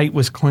site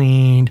was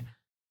cleaned.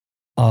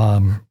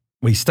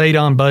 We stayed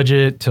on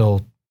budget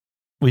till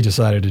we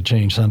decided to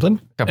change something.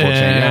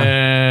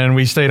 And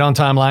we stayed on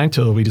timeline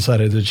till we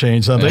decided to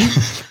change something.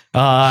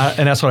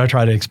 And that's what I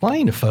try to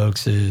explain to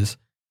folks is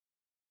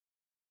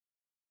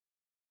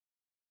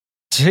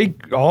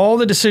take all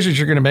the decisions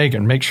you're going to make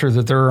and make sure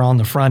that they're on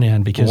the front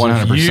end, because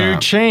 100%. If you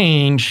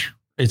change,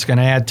 it's going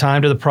to add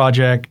time to the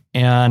project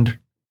and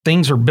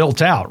things are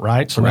built out,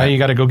 right? So now you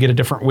got to go get a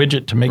different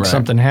widget to make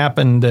something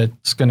happen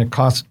that's going to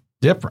cost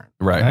different.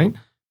 Right.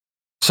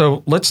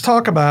 So let's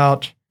talk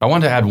about... I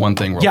wanted to add one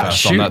thing real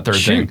fast on that third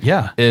thing.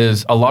 Yeah.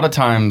 Is a lot of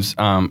times,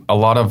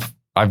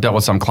 I've dealt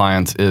with some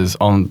clients is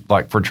on,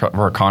 like, for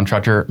a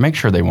contractor, make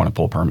sure they want to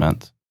pull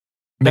permits.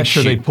 Make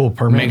sure they pull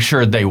permits. Make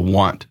sure they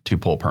want to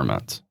pull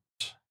permits.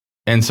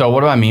 And so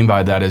what do I mean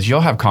by that is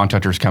you'll have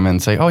contractors come in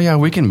and say, oh yeah,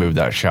 we can move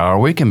that shower.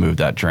 We can move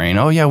that drain.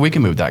 Oh yeah, we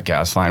can move that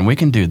gas line. We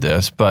can do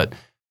this. But,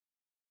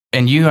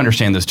 and you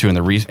understand this too in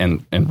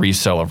the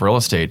resale of real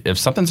estate, if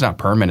something's not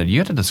permitted, you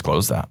have to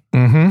disclose that.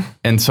 Mm-hmm.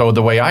 And so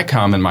the way I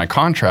come in my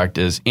contract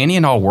is any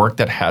and all work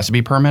that has to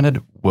be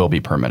permitted will be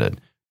permitted.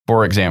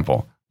 For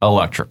example,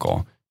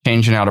 electrical,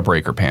 changing out a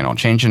breaker panel,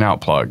 changing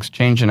out plugs,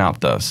 changing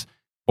out this,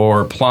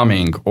 or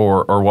plumbing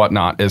or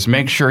whatnot, is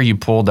make sure you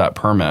pull that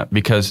permit,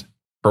 because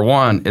for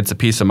one, it's a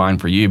peace of mind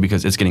for you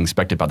because it's getting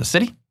inspected by the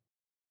city.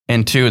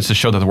 And two, it's to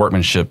show that the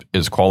workmanship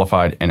is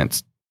qualified and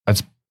it's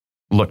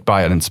looked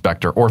by an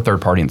inspector or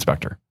third-party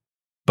inspector.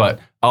 But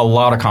a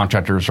lot of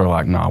contractors are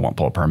like, no, I won't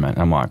pull a permit.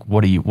 And I'm like,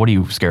 what are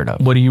you scared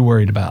of? What are you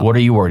worried about? What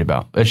are you worried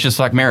about? It's just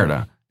like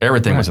Merida.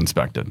 Everything was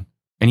inspected.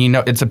 And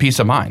it's a peace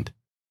of mind.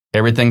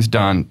 Everything's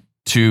done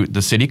to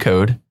the city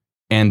code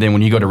And then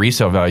when you go to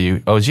resale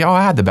value,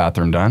 I had the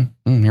bathroom done.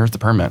 Here's the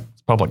permit.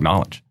 It's public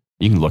knowledge.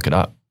 You can look it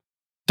up.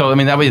 So, I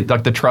mean, that way,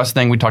 like the trust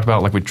thing we talked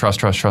about, like we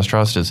trust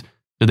is,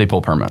 did they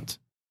pull permits?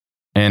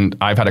 And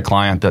I've had a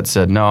client that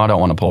said, no, I don't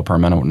want to pull a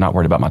permit. I'm not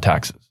worried about my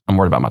taxes. I'm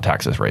worried about my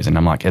taxes raising.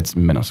 I'm like, it's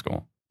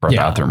minuscule for a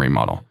bathroom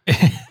remodel.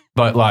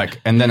 But like,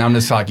 and then I'm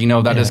just like,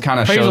 that just kind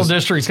of shows. Appraisal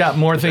district's got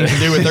more things to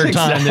do with their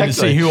time than to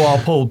see who all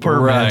pulled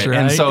permits, right?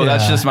 And so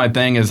that's just my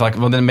thing is like,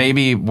 well, then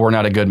maybe we're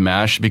not a good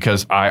mesh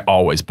because I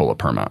always pull a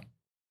permit.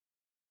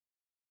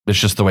 It's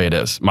just the way it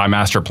is. My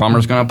master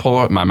plumber's going to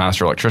pull it. My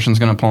master electrician's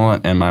going to pull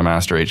it. And my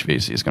master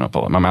HVAC is going to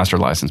pull it. My master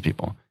licensed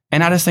people.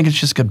 And I just think it's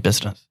just good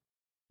business.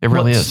 It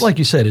really is. Like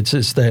you said, it's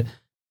just that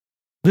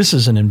this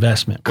is an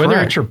investment. Correct.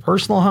 Whether it's your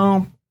personal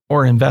home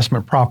or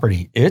investment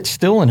property, it's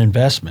still an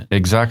investment.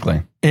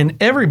 Exactly. And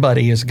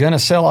everybody is going to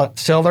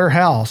sell their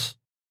house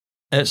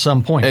at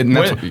some point.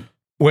 And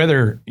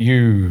whether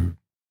you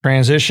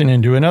transition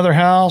into another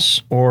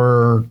house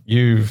or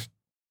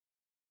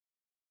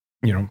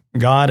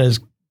God has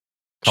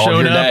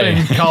showed up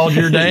and called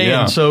your day.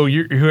 Yeah. And so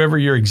whoever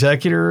your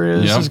executor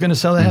is going to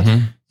sell the house.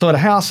 Mm-hmm. So the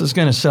house is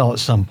going to sell at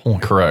some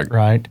point. Correct.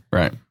 Right?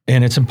 Right.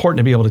 And it's important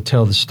to be able to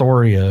tell the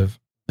story of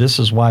this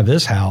is why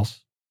this house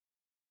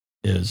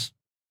is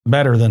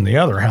better than the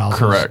other houses.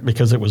 Correct.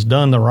 Because it was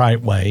done the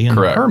right way and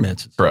the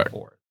permits and Correct. so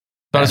forth.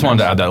 So I just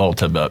wanted to add that little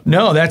tidbit.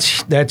 No,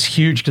 that's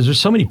huge because there's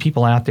so many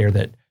people out there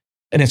that,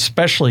 and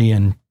especially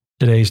in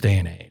today's day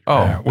and age.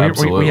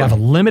 Absolutely.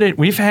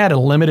 We've had a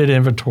limited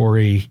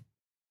inventory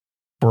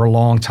for a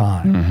long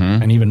time.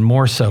 Mm-hmm. And even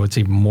more so, it's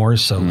even more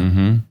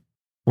so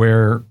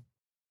where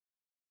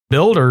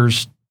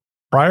builders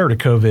prior to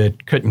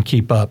COVID couldn't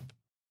keep up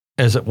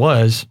as it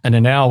was. And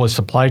then now with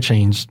supply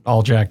chains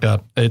all jacked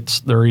up,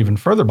 they're even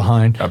further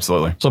behind.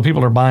 Absolutely. So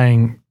people are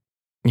buying,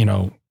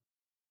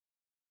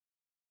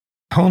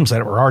 homes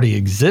that were already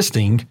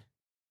existing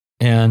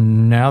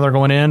and now they're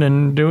going in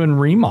and doing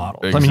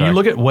remodels. Exactly. I mean, you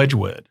look at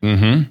Wedgwood.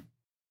 Mm-hmm.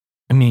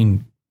 I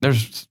mean,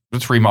 there's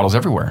remodels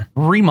everywhere.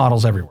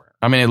 Remodels everywhere.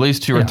 I mean, at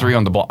least 2 or 3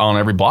 on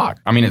every block.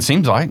 I mean, it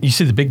seems like. You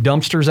see the big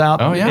dumpsters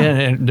out. Oh, yeah.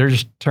 And they're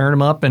just tearing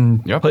them up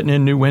and putting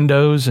in new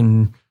windows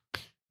and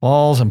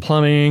walls and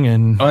plumbing.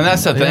 And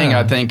that's the thing,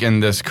 I think,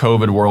 in this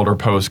COVID world or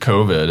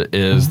post-COVID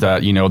is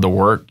that, the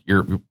work,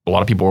 a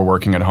lot of people are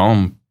working at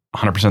home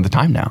 100% of the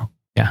time now.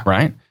 Yeah.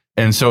 Right?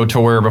 And so to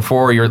where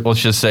before, let's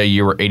just say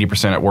you were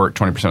 80% at work,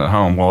 20% at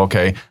home. Well,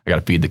 okay, I got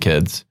to feed the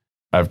kids.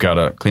 I've got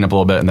to clean up a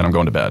little bit and then I'm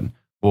going to bed.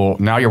 Well,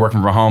 now you're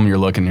working from home, you're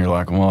looking, you're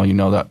like, well,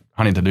 that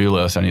honey to-do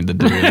list, I need to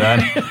do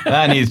that.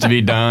 That needs to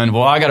be done.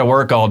 Well, I got to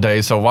work all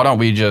day, so why don't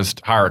we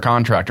just hire a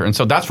contractor? And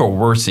so that's what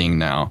we're seeing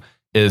now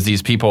is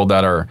these people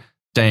that are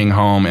staying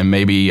home and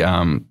maybe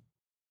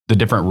the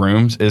different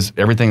rooms is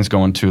everything's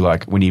going to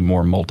like, we need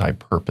more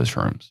multi-purpose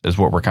rooms is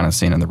what we're kind of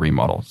seeing in the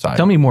remodel side.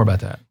 Tell me more about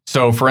that.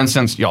 So for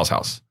instance, y'all's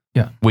house.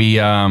 Yeah. We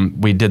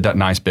did that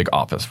nice big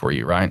office for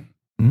you, right?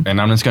 Mm-hmm. And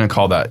I'm just going to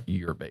call that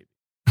your baby.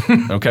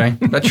 Okay?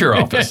 That's your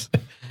office.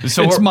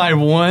 So it's my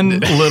one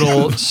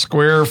little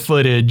square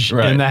footage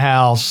in the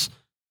house.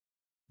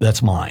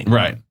 That's mine.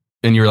 Right.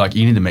 And you're like,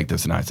 you need to make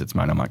this nice. It's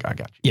mine. I'm like, I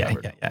got you.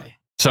 Yeah.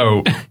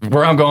 So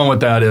where I'm going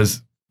with that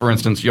is, for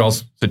instance,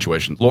 y'all's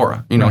situation,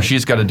 Laura,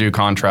 she's got to do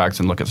contracts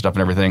and look at stuff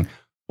and everything.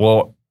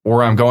 Well,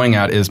 where I'm going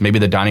at is maybe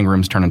the dining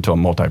room's turned into a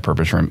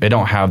multi-purpose room. It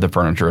don't have the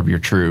furniture of your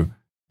true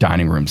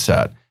dining room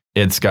set.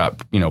 It's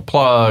got,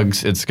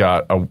 plugs. It's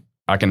got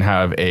I can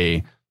have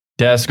a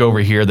desk over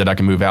here that I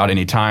can move out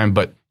anytime,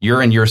 but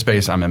you're in your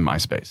space, I'm in my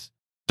space.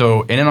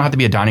 So, and it don't have to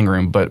be a dining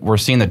room, but we're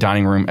seeing the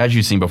dining room, as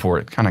you've seen before,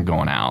 it's kind of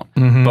going out.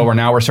 Mm-hmm. But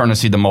we're starting to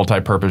see the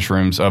multi-purpose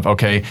rooms of,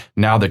 okay,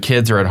 now the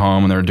kids are at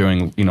home and they're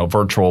doing,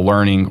 virtual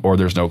learning, or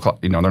there's no,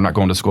 they're not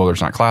going to school,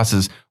 there's not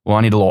classes. Well,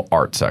 I need a little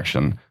art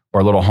section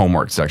or a little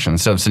homework section.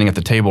 Instead of sitting at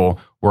the table,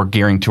 we're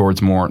gearing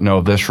towards more,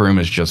 no, this room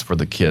is just for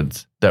the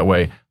kids. That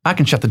way I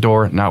can shut the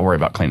door, not worry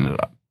about cleaning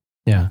it up.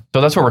 Yeah.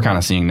 So that's what we're kind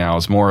of seeing now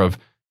is more of,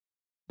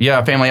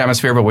 family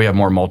atmosphere, but we have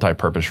more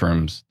multi-purpose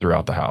rooms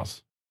throughout the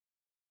house.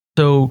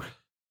 So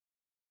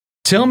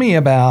tell me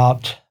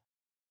about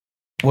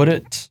what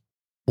it's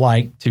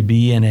like to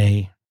be in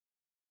a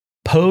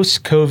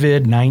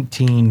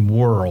post-COVID-19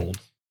 world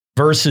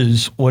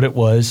versus what it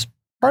was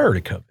prior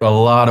to COVID. A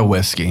lot of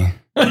whiskey.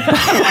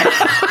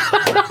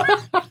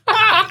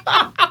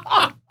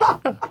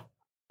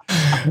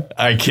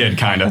 I kid,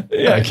 kind of.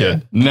 I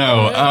kid.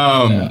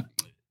 No.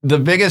 The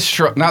biggest,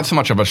 not so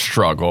much of a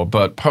struggle,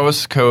 but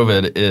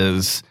post-COVID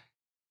is,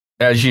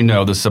 as you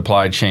know, the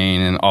supply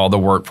chain and all the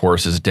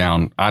workforce is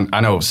down. I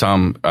know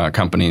some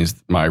companies,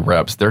 my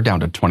reps, they're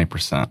down to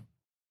 20%.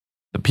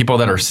 The people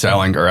that are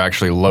selling are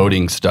actually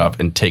loading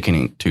stuff and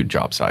taking it to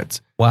job sites.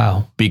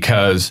 Wow.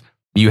 Because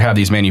you have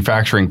these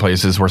manufacturing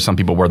places where some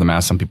people wear the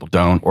mask, some people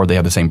don't, or they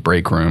have the same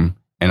break room.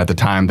 And at the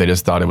time, they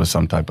just thought it was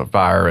some type of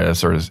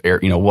virus or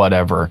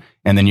whatever.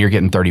 And then you're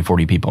getting 30,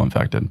 40 people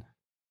infected.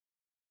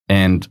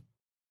 And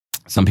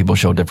some people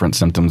show different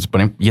symptoms,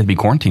 but you have to be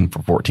quarantined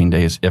for 14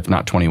 days, if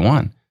not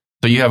 21.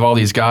 So you have all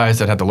these guys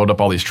that have to load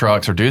up all these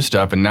trucks or do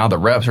stuff, and now the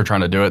reps are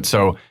trying to do it.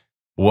 So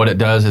What it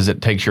does is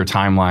it takes your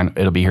timeline.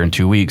 It'll be here in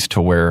 2 weeks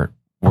to where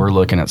we're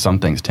looking at some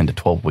things 10 to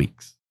 12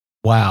 weeks.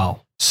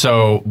 Wow.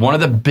 So one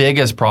of the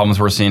biggest problems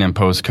we're seeing in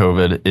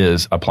post-COVID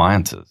is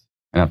appliances.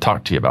 And I've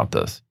talked to you about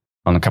this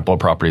on a couple of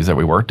properties that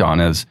we worked on,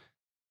 is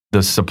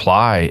the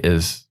supply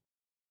is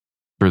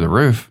through the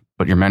roof,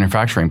 but your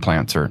manufacturing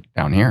plants are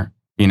down here,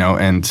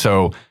 and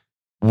so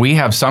we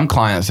have some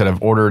clients that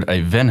have ordered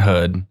a vent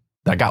hood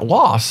that got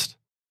lost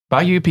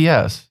by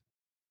UPS.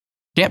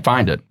 Can't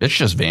find it. It's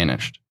just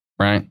vanished,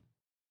 right?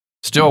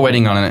 Still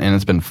waiting on it, and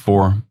it's been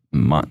 4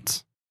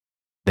 months.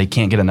 They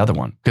can't get another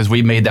one because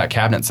we made that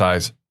cabinet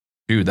size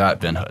to that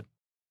vent hood.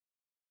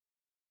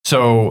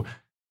 So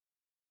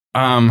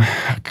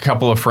a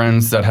couple of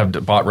friends that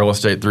have bought real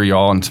estate through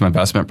y'all and some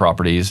investment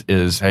properties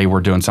is, hey,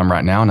 we're doing some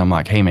right now. And I'm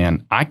like, hey,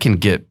 man, I can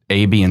get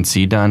A, B, and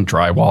C done,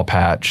 drywall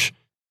patch,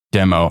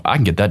 demo. I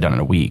can get that done in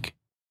a week.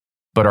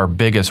 But our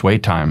biggest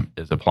wait time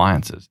is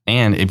appliances.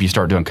 And if you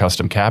start doing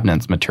custom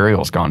cabinets,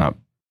 material's gone up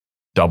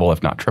double,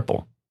 if not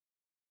triple.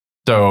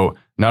 So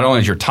not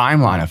only is your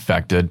timeline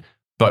affected,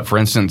 but for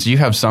instance, you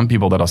have some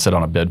people that'll sit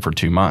on a bid for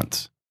 2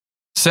 months.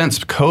 Since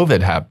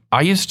COVID happened,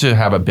 I used to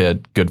have a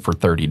bid good for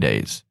 30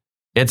 days.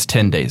 It's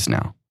 10 days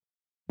now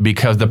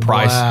because the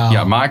price,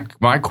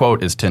 my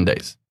quote is 10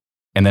 days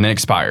and then it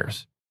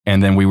expires.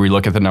 And then we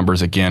relook at the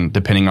numbers again,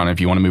 depending on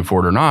if you want to move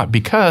forward or not,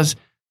 because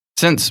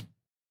since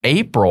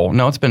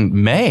it's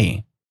been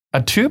May,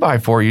 a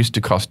 2x4 used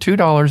to cost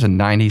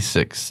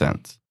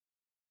 $2.96.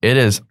 It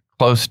is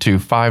close to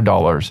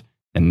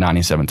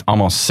 $5.97,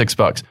 almost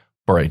 $6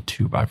 for a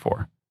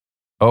 2x4.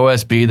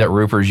 OSB that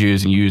roofers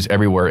use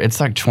everywhere. It's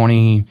like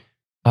 20.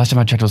 Last time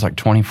I checked, it was like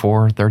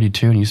 $24,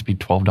 $32, and it used to be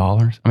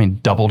 $12. I mean,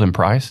 doubled in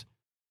price.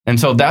 And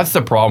so that's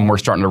the problem we're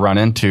starting to run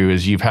into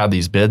is you've had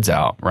these bids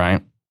out,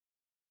 right?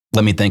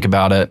 Let me think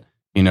about it.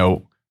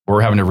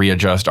 We're having to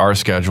readjust our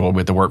schedule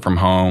with the work from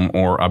home,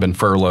 or I've been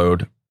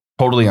furloughed.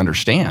 Totally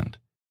understand.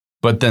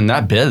 But then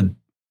that bid,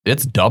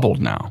 it's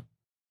doubled now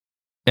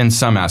in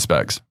some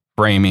aspects.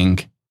 Framing,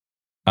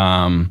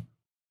 and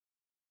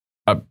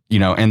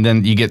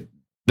then you get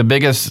the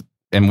biggest,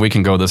 and we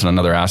can go this in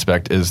another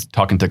aspect, is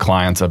talking to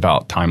clients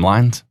about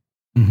timelines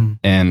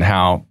and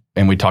how,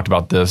 and we talked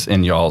about this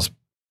in y'all's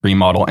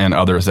remodel and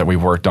others that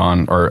we've worked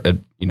on, or,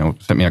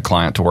 sent me a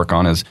client to work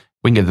on, is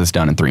we can get this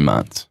done in 3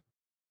 months.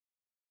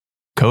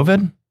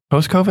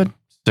 Post-COVID,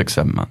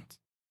 6-7 months.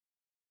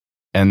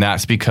 And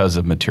that's because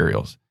of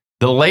materials.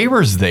 The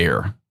labor's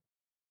there.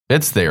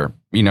 It's there.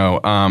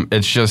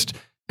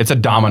 It's a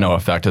domino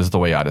effect is the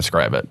way I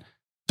describe it.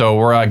 So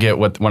where I get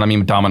when I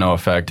mean domino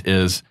effect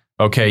is,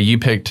 okay, you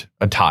picked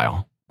a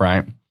tile,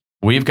 right?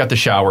 We've got the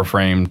shower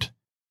framed,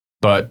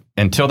 but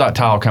until that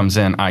tile comes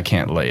in, I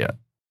can't lay it,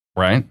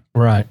 right?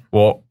 Right.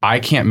 Well, I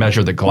can't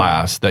measure the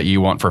glass that you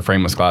want for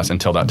frameless glass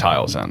until that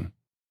tile's in.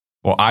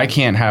 Well, I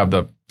can't have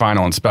the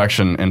final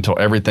inspection until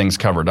everything's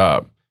covered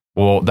up.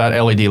 Well, that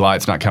LED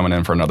light's not coming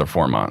in for another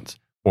 4 months,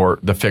 or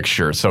the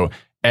fixture. So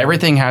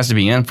everything has to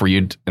be in for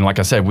you. And like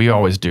I said, we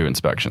always do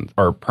inspections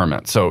or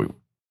permits. So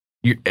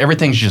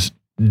everything's just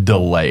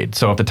delayed.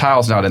 So if the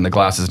tile's not in, the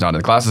glass is not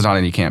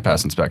in, you can't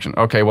pass inspection.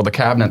 Okay, well, the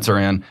cabinets are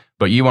in,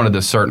 but you wanted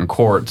this certain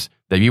quartz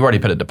that you already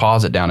put a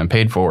deposit down and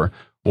paid for.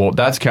 Well,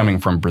 that's coming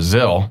from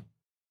Brazil,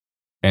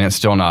 and it's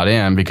still not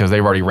in because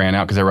they've already ran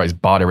out because everybody's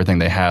bought everything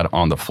they had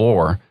on the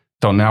floor.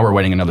 So now we're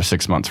waiting another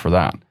 6 months for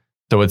that.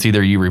 So it's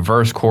either you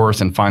reverse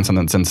course and find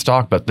something that's in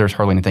stock, but there's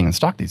hardly anything in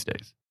stock these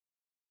days.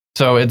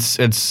 So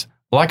it's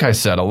like I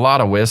said, a lot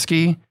of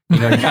whiskey,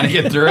 to kind of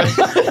get through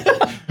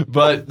it.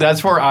 But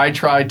that's where I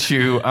try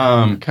to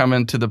come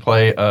into the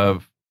play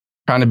of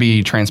trying to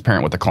be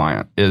transparent with the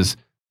client is,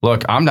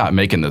 look, I'm not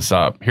making this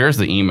up. Here's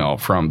the email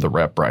from the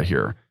rep right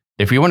here.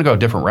 If you want to go a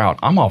different route,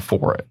 I'm all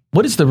for it.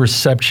 What has the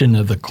reception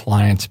of the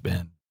clients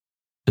been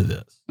to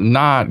this?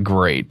 Not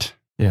great.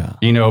 Yeah.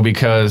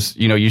 Because,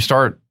 you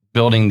start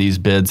building these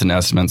bids and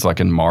estimates like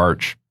in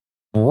March,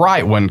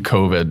 right when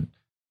COVID,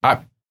 I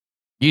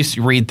used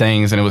to read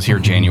things and it was here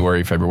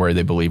January, February,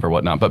 they believe or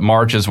whatnot. But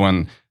March is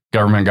when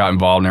government got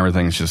involved and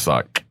everything's just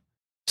like,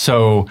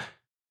 so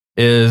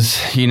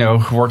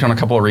worked on a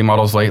couple of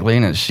remodels lately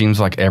and it seems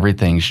like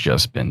everything's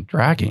just been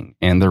dragging.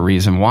 And the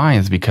reason why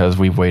is because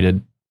we've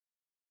waited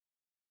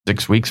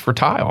 6 weeks for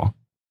tile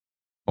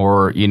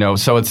or,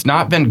 so it's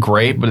not been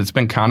great, but it's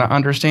been kind of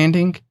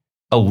understanding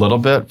a little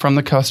bit from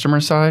the customer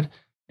side.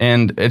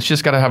 And it's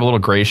just got to have a little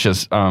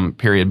gracious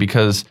period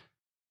because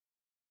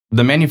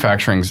the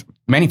manufacturing's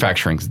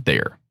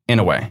there in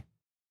a way.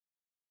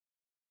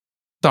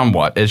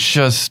 Somewhat. It's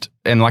just,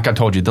 and like I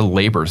told you, the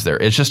labor's there.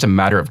 It's just a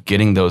matter of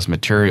getting those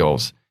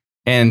materials.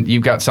 And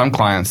you've got some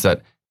clients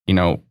that,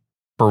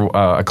 for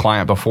a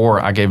client before,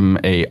 I gave them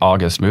a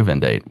August move-in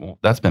date. Well,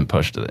 that's been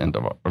pushed to the end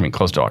of,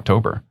 close to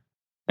October.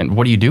 And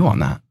what do you do on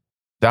that?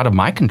 It's out of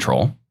my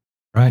control.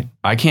 Right.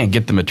 I can't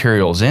get the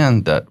materials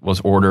in that was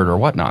ordered or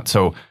whatnot.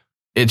 So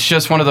it's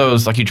just one of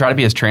those, like you try to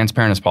be as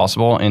transparent as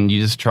possible and you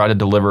just try to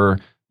deliver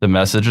the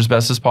message as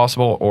best as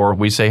possible. Or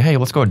we say, hey,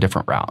 let's go a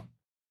different route.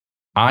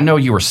 I know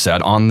you were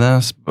set on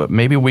this, but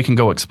maybe we can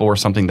go explore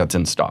something that's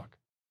in stock.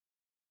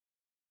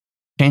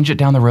 Change it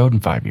down the road in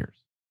 5 years.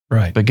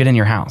 Right. But get in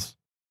your house.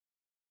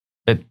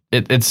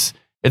 It's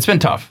been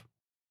tough.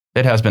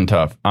 It has been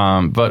tough.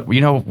 But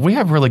we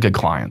have really good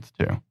clients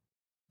too.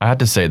 I had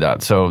to say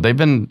that. So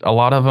a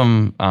lot of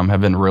them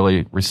have been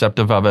really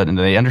receptive of it, and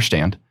they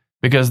understand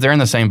because they're in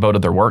the same boat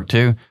of their work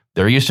too.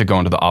 They're used to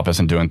going to the office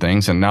and doing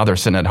things, and now they're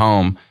sitting at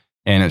home,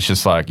 and it's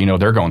just like,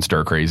 they're going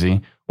stir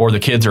crazy. Or the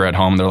kids are at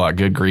home, they're like,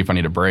 good grief, I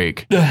need a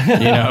break. So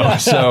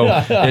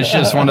it's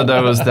just one of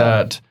those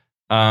that,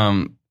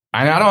 and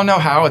I don't know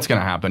how it's going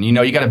to happen.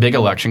 You got a big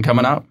election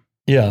coming up.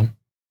 Yeah.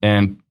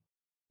 And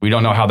we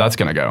don't know how that's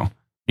going to go.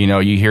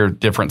 You hear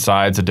different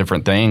sides of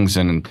different things,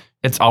 and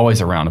it's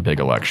always around a big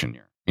election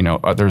year.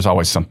 There's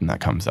always something that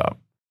comes up.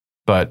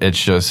 But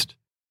it's just,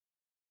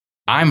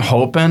 I'm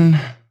hoping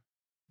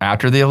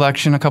after the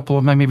election, a couple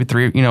of maybe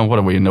 3, what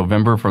are we in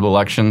November for the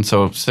election?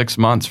 So 6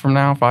 months from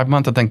now, 5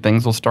 months, I think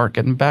things will start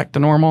getting back to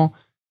normal.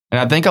 And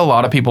I think a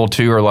lot of people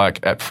too are like,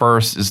 at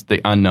first is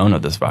the unknown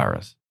of this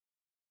virus.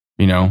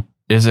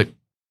 Is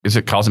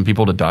it causing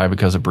people to die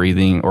because of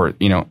breathing? Or,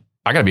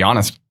 I got to be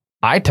honest,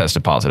 I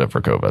tested positive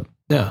for COVID.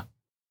 Yeah.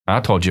 I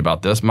told you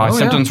about this. My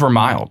symptoms were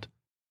mild,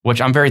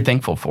 which I'm very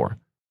thankful for.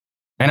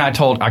 And I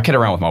kid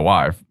around with my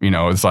wife,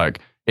 it's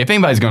like, if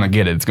anybody's going to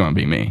get it, it's going to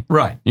be me.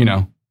 Right.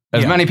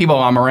 As many people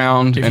I'm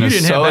around. If and you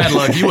didn't have bad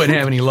luck, you wouldn't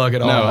have any luck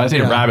at all. No, I see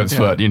a rabbit's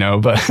foot,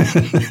 but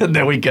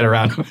that we get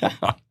around.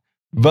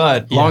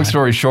 But long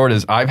story short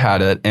is I've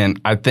had it,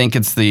 and I think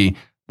it's the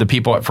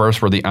people at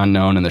first were the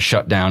unknown and the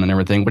shutdown and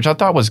everything, which I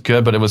thought was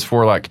good, but it was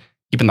for like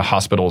keeping the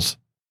hospitals.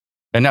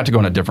 And not to go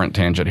on a different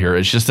tangent here,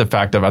 it's just the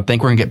fact of I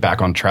think we're going to get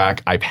back on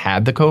track. I've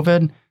had the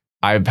COVID.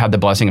 I've had the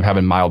blessing of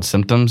having mild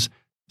symptoms,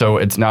 so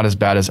it's not as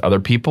bad as other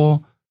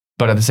people.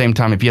 But at the same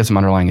time, if you have some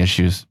underlying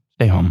issues,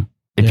 stay home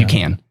if you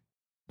can.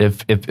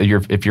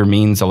 If your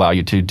means allow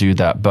you to do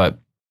that, but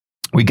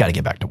we got to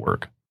get back to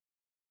work.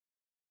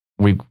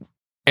 In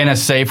a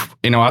safe,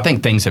 I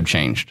think things have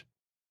changed.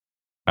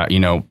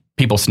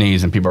 People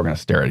sneeze and people are going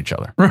to stare at each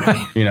other.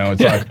 Right.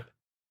 It's like,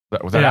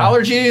 was that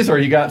allergies or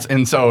you got,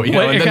 and so,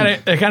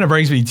 it kind of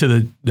brings me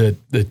to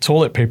the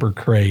toilet paper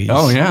craze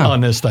on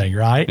this thing,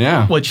 right?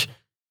 Yeah. Which,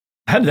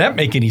 how did that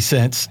make any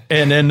sense?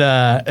 And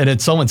then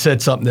someone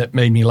said something that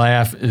made me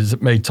laugh,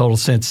 it made total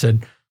sense,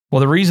 said, well,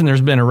 the reason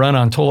there's been a run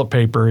on toilet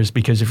paper is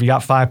because if you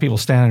got 5 people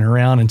standing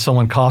around and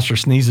someone coughs or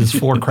sneezes,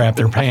 4 crap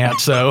their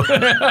pants. So,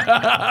 that's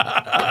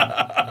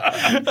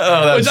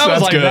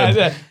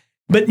good.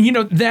 But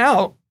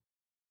now,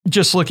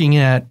 just looking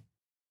at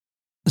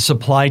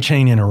supply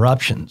chain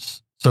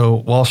interruptions. So,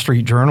 Wall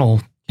Street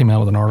Journal came out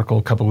with an article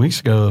a couple of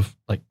weeks ago of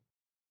like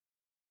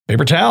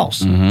paper towels.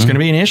 Mm-hmm. It's going to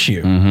be an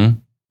issue.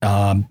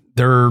 Mm-hmm.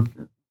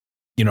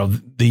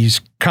 These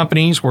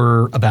companies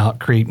were about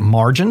creating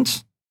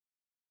margins,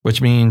 which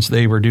means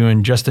they were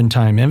doing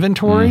just-in-time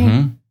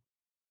inventory,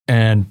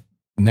 and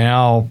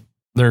now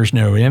there's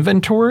no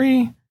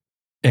inventory,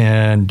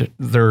 and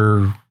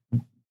they're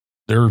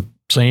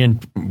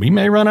saying we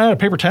may run out of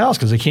paper towels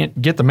because they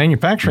can't get the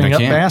manufacturing up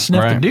fast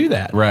enough to do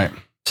that. Right.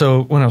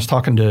 So when I was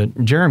talking to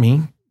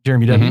Jeremy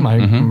W.,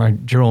 my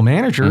general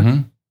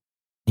manager,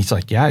 he's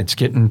like, yeah, it's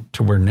getting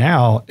to where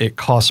now it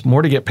costs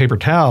more to get paper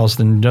towels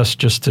than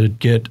just to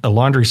get a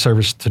laundry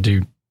service to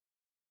do,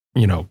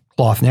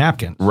 cloth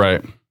napkins.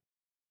 Right.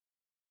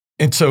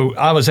 And so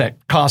I was at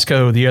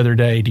Costco the other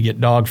day to get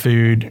dog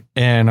food,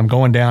 and I'm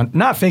going down,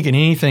 not thinking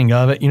anything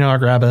of it. I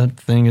grab a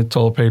thing of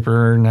toilet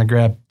paper, and I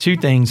grab 2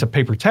 things of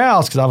paper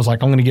towels because I was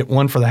like, I'm going to get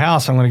one for the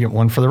house. I'm going to get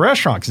one for the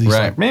restaurant because he's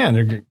like, man,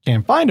 they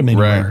can't find them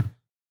anywhere. Right.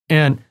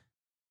 And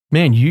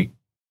man, you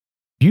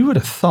would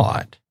have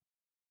thought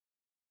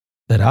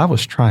that I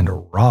was trying to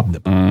rob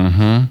them.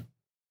 Mm-hmm.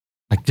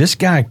 Like this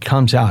guy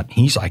comes out,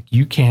 he's like,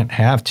 you can't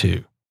have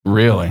 2.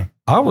 Really?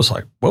 I was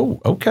like,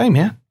 whoa, okay,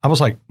 man. I was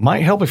like,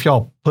 might help if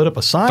y'all put up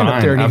a sign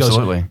up there. And he goes,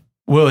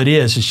 well, it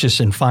is. It's just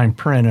in fine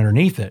print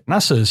underneath it. And I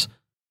says,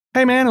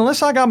 hey, man,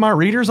 unless I got my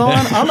readers on,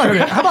 I'm not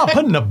gonna, how about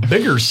putting a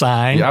bigger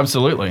sign? Yeah,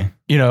 absolutely.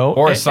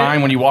 Or a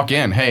sign when you walk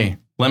in. Hey,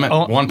 limit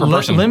 1 per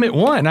person. Limit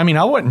 1. I mean,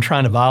 I wasn't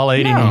trying to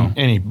violate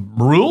any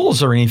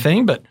rules or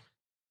anything, but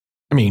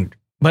I mean,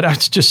 but I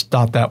just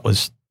thought that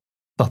was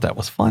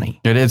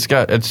funny.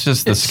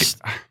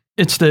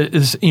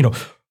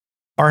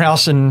 Our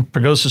house in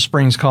Pagosa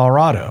Springs,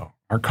 Colorado.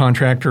 Our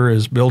contractor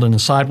is building a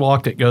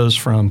sidewalk that goes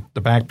from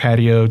the back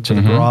patio to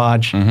the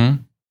garage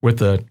with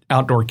the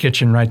outdoor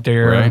kitchen right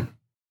there. Right.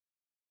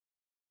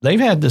 They've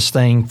had this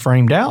thing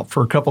framed out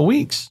for a couple of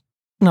weeks.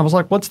 And I was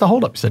like, what's the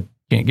holdup? He said,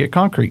 can't get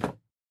concrete.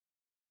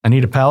 I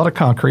need a pallet of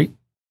concrete.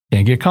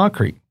 Can't get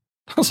concrete.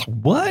 I was like,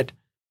 what?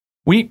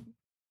 We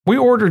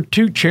ordered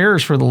 2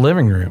 chairs for the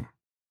living room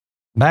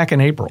back in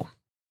April.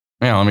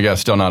 Yeah, let me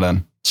guess, still not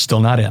in.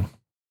 Still not in.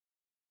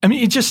 I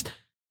mean,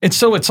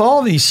 it's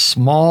all these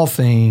small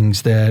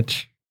things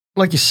that,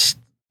 like, it's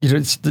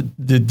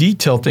the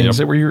detail things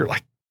that where you're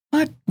like,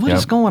 what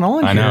is going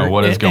on here? I know,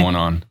 what is going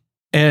on?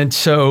 And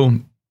so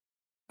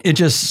it's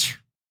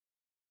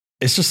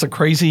just a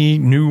crazy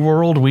new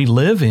world we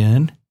live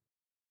in.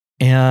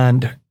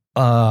 And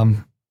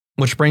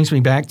which brings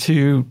me back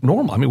to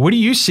normal. I mean, what do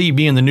you see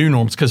being the new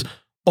norms? Because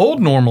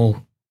old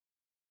normal,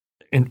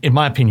 in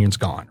my opinion, is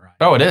gone, right?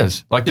 Oh, it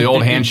is. Like the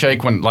old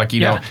handshake when, like, you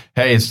know,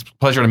 hey, it's a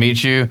pleasure to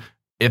meet you.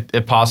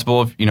 If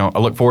possible, I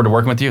look forward to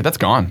working with you. That's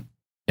gone.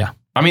 Yeah.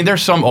 I mean,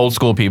 there's some old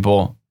school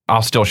people.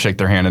 I'll still shake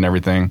their hand and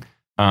everything.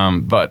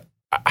 But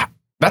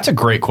that's a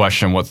great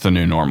question. What's the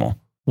new normal?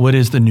 What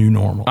is the new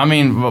normal? I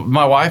mean,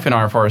 my wife and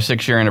I, for our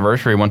 6-year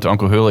anniversary, went to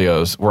Uncle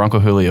Julio's. We're Uncle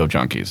Julio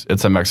junkies.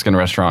 It's a Mexican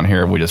restaurant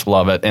here. We just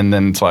love it. And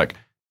then it's like,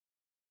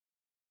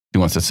 he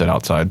wants to sit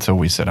outside, so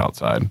we sit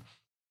outside.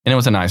 And it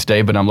was a nice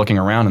day, but I'm looking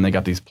around and they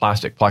got these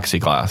plastic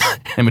plexiglass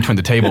in between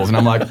the tables. And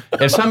I'm like,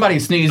 if somebody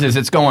sneezes,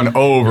 it's going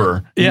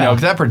over,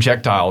 because that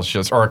projectile is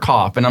just, or a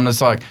cough. And I'm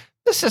just like,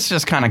 this has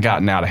just kind of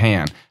gotten out of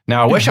hand.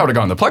 Now, I wish I would have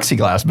gone the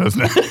plexiglass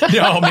business.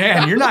 No,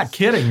 man, you're not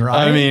kidding,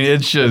 right? I mean,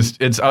 it's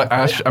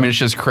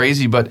just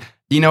crazy. But,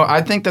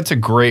 I think that's a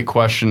great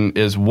question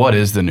is what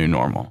is the new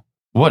normal?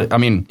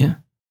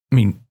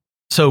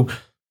 So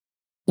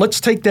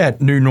let's take that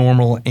new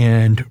normal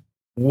and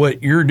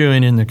what you're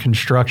doing in the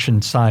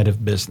construction side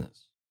of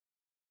business.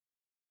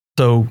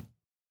 So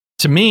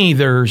to me,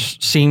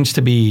 seems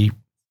to be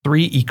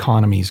 3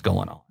 economies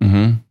going on.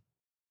 Mm-hmm.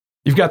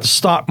 You've got the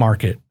stock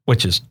market,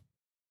 which is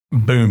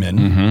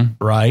booming,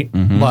 right?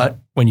 Mm-hmm. But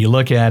when you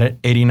look at it,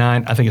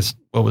 89, I think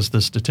what was the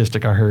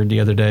statistic I heard the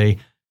other day?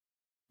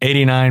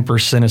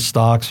 89% of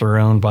stocks are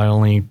owned by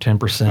only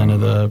 10% of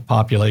the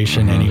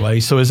population anyway.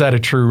 So is that a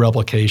true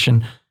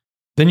replication?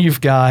 Then you've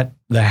got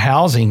the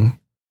housing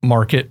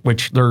market,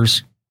 which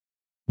there's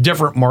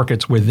different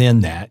markets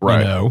within that,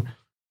 right.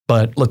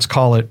 But let's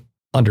call it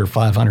under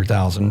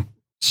 500,000,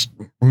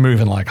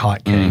 moving like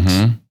hotcakes.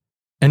 Mm-hmm.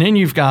 And then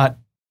you've got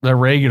the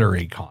regular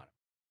economy,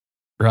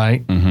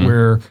 right? Mm-hmm.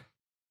 Where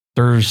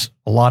there's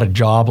a lot of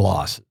job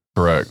losses.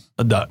 Correct.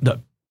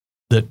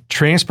 The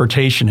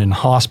transportation and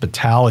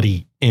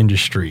hospitality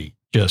industry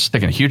just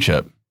taking a huge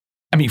hit.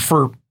 I mean,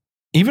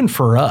 even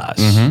for us,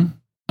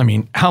 I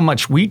mean, how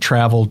much we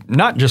traveled,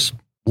 not just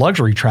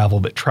luxury travel,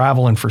 but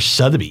traveling for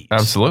Sotheby's.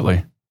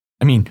 Absolutely.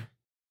 I mean,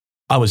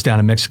 I was down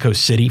in Mexico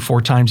City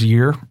 4 times a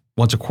year,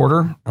 once a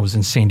quarter. I was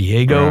in San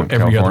Diego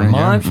every other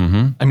month. Yeah.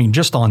 Mm-hmm. I mean,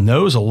 just on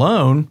those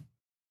alone,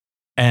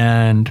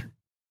 and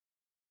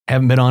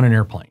haven't been on an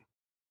airplane.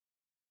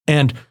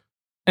 And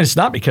it's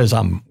not because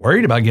I'm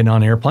worried about getting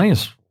on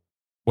airplanes.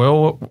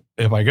 Well,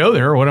 if I go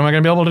there, what am I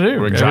going to be able to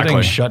do? Exactly.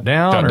 Everything's shut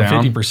down or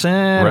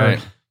 50%. Right.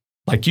 Or,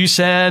 like you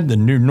said, the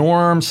new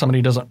norm,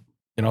 somebody doesn't,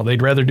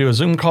 they'd rather do a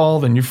Zoom call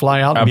than you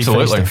fly out and be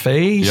face to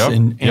face.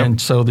 And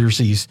so there's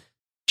these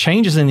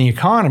changes in the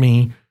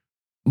economy.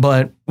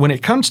 But when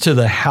it comes to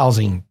the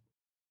housing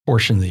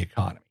portion of the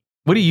economy,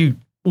 what do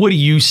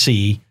you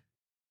see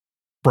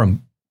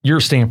from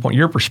your standpoint,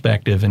 your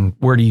perspective, and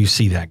where do you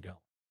see that go?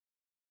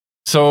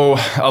 So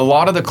a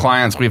lot of the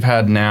clients we've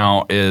had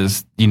now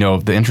is,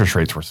 the interest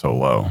rates were so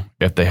low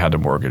if they had a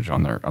mortgage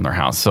on their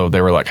house. So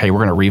they were like, hey,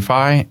 we're going to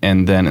refi.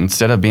 And then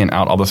instead of being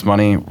out all this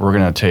money, we're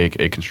going to take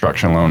a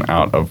construction loan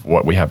out of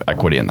what we have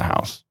equity in the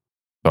house.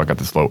 So I got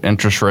this low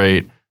interest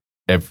rate.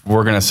 If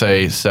we're going to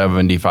say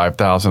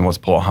 75,000, let's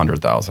pull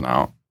 100,000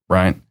 out,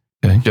 right?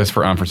 Okay. Just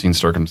for unforeseen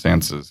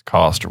circumstances,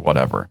 cost or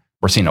whatever.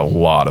 We're seeing a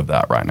lot of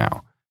that right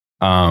now.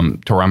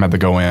 To where I'm going to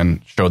go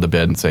in, show the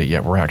bid and say, yeah,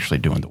 we're actually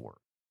doing the work.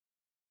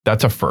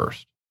 That's a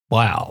first.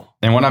 Wow.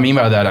 And what I mean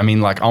by that, I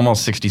mean like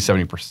almost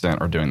 60-70%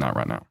 are doing that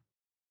right now.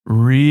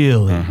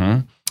 Really? Mm-hmm.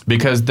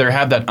 Because they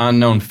have that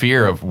unknown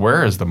fear of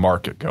where is the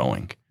market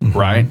going,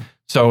 right?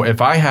 So if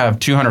I have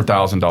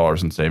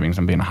 $200,000 in savings,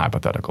 I'm being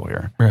hypothetical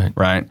here,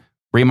 right?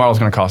 Remodel is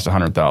going to cost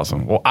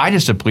 $100,000. Well, I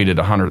just depleted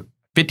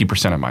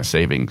 50% of my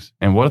savings.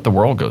 And what if the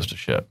world goes to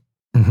shit?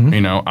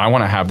 I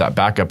want to have that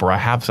backup where I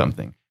have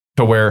something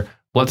to where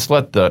let's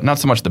let not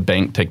so much the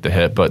bank take the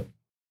hit, but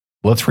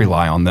let's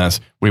rely on this.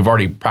 We've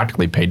already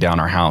practically paid down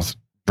our house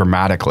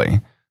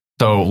dramatically.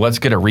 So let's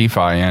get a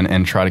refi in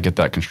and try to get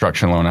that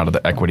construction loan out of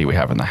the equity we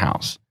have in the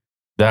house.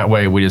 That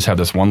way we just have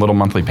this one little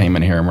monthly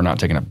payment here and we're not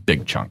taking a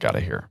big chunk out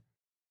of here.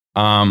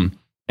 And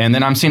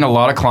then I'm seeing a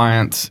lot of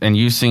clients, and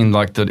you've seen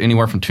like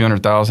anywhere from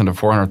 200,000 to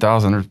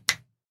 400,000 are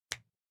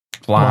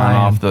flying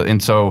off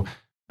and so,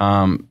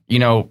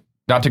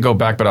 not to go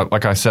back, but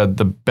like I said,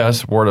 the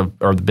best word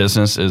or the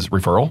business is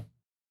referral.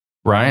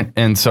 Right.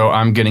 And so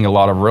I'm getting a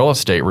lot of real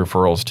estate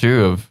referrals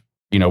too of,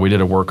 we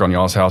did a work on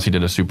y'all's house. He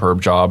did a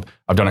superb job.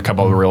 I've done a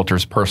couple of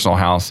realtors' personal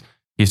house.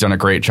 He's done a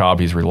great job.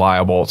 He's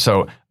reliable.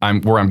 So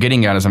where I'm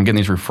getting at is I'm getting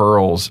these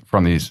referrals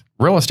from these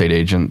real estate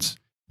agents,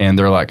 and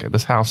they're like,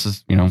 this house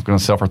is, going to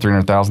sell for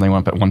 $300,000. They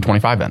want to put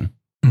 $125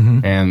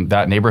 in. And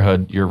that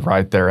neighborhood, you're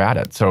right there at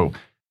it. So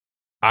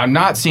I'm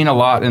not seeing a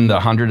lot in the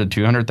 100 to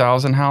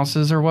 200,000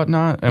 houses or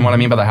whatnot. And what I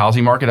mean by the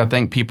housing market, I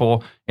think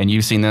people, and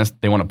you've seen this,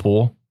 they want to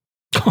pool.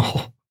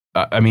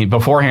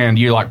 Beforehand,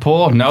 you're like,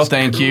 pool? No,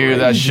 thank you.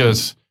 That's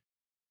just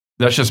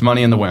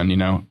money in the wind,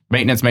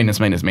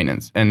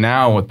 Maintenance. And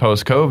now with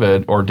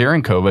post-COVID or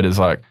during COVID is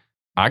like,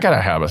 I got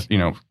to have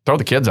throw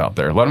the kids out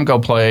there. Let them go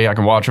play. I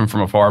can watch them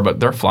from afar, but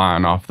they're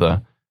flying off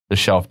the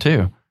shelf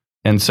too.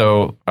 And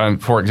so,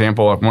 for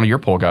example, one of your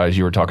pool guys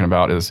you were talking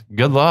about is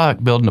good luck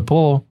building a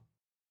pool.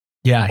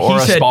 Yeah. Or a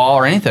spa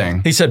or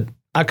anything. He said,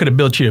 I could have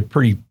built you a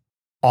pretty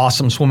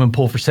awesome swimming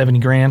pool for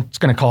 $70,000. It's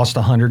going to cost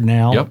 $100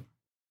 now. Yep.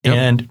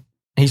 And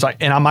he's like,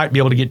 and I might be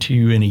able to get to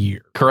you in a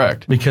year.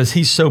 Correct. Because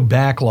he's so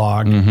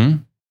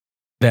backlogged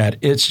that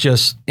it's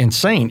just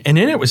insane. And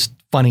then it was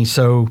funny.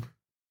 So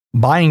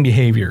buying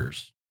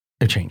behaviors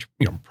have changed.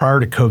 Prior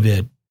to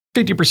COVID,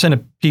 50%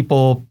 of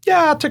people,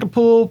 I took a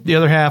pool. The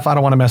other half, I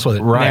don't want to mess with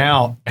it. Right.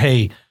 Now,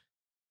 hey.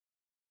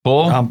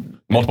 Full,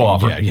 multiple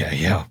offer.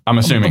 Yeah. I'm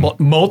assuming.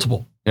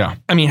 Multiple. Yeah.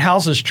 I mean,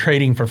 houses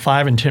trading for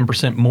 5 and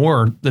 10%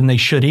 more than they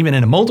should, even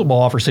in a multiple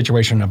offer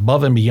situation,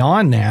 above and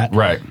beyond that.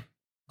 Right.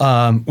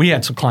 We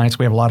had some clients.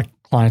 We have a lot of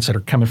clients that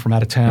are coming from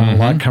out of town, a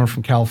lot coming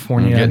from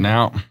California. Getting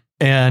out.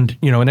 And,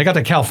 and they got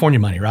the California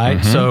money,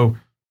 right? So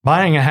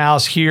buying a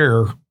house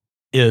here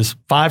is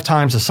 5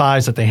 times the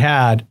size that they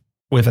had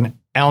with an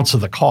ounce of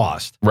the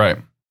cost. Right.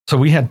 So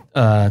we had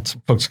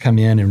some folks come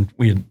in and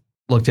we had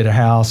looked at a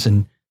house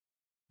and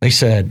they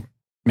said,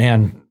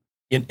 man,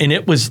 and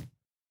it was,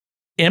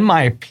 in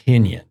my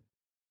opinion,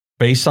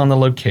 based on the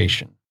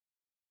location,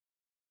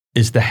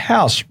 is the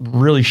house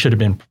really should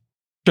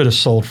have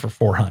sold for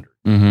 $400.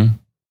 And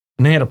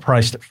they had it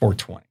priced at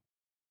 $420.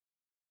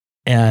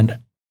 And I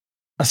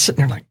was sitting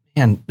there like,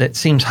 man, that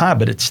seems high,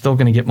 but it's still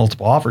going to get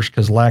multiple offers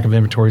because lack of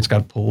inventory, it's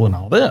got a pool and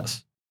all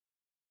this.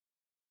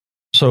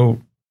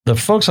 So the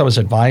folks I was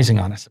advising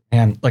on, I said,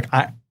 man, like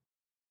I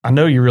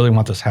know you really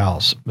want this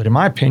house, but in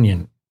my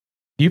opinion,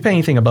 if you pay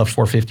anything above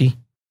 $450,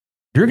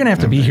 you're going to have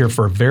to be here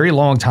for a very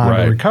long time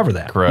to recover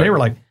that. Correct. And they were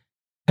like,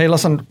 hey,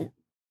 listen,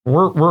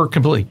 we're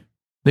completely.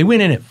 They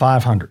went in at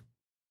 $500.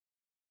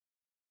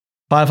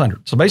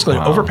 So basically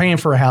overpaying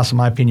for a house, in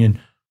my opinion,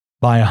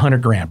 by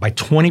 $100,000, by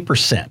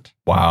 20%.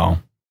 Wow.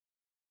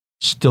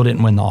 Still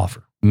didn't win the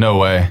offer. No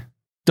way.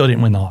 Still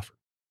didn't win the offer.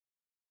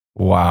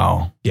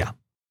 Wow. Yeah.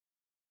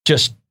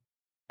 Just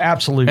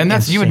absolutely.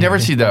 And you would never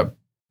see that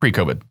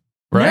pre-COVID,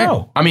 right?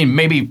 No. I mean,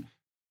 maybe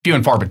few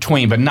and far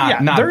between, but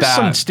not there's that.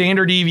 some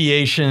standard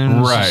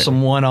deviations,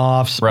 some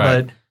one-offs,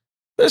 but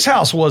this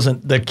house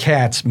wasn't the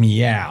cat's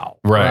meow,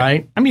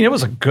 right? I mean, it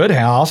was a good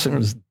house and it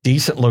was a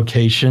decent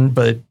location,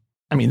 but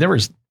I mean, there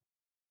was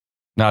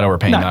not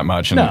overpaying that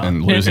much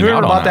and losing whoever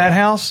out on bought that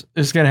house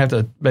is going to have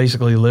to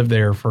basically live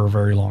there for a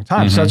very long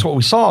time. So that's what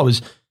we saw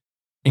was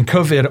in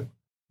COVID,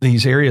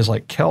 these areas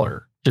like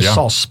Keller just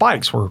saw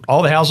spikes where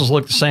all the houses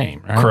looked the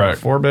same, right?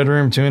 Correct.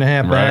 4-bedroom,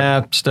 2.5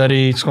 bath,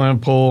 study, swimming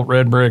pool,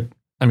 red brick.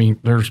 I mean,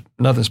 there's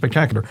nothing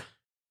spectacular.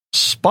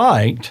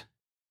 Spiked,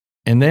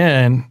 and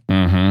then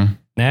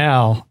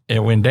now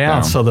it went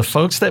down. So the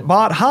folks that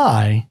bought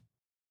high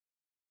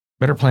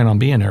better plan on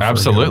being there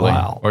for a good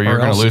while, or you're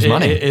going to lose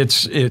money.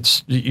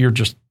 You're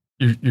just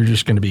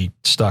going to be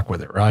stuck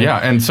with it, right? Yeah,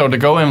 and so to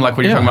go in, like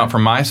what you're talking about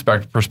from my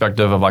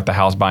perspective of like the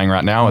house buying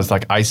right now is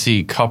like I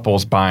see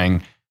couples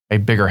buying a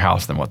bigger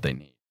house than what they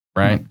need,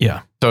 right?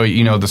 Yeah. So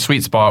the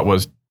sweet spot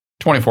was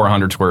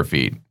 2,400 square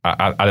feet.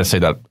 I just say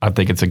that I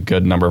think it's a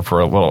good number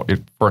for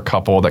a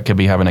couple that could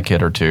be having a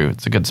kid or two.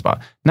 It's a good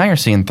spot. Now you're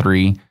seeing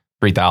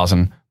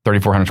 3,000,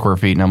 3,400 square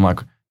feet, and I'm like,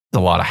 it's a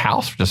lot of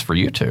house just for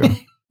you two,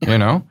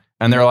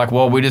 And they're like,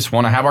 well, we just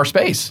want to have our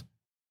space.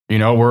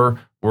 We're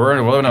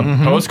living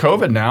in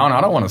post-COVID now, and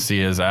I don't want to see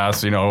his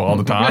ass, all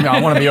the time.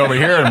 I want to be over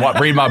here and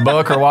read my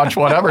book or watch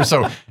whatever.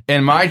 So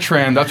in my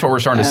trend, that's what we're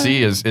starting to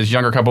see is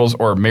younger couples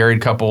or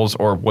married couples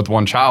or with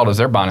one child is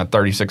they're buying a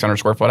 3,600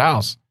 square foot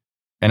house.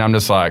 And I'm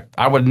just like,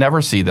 I would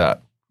never see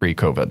that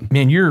pre-COVID.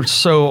 Man, you're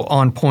so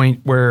on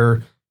point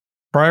where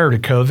prior to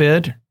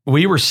COVID,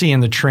 we were seeing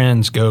the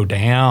trends go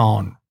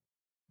down.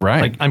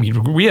 Right.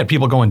 We had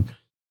people going,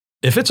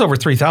 if it's over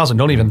 3,000,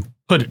 don't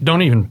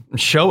even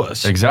show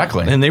us.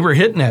 Exactly. And they were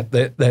hitting that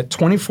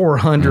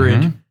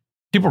 2,400.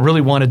 People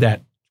really wanted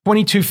that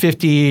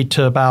 2,250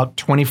 to about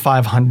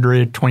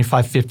 2,500,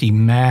 2,550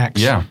 max.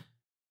 Yeah.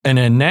 And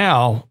then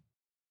now,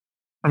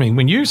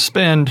 when you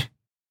spend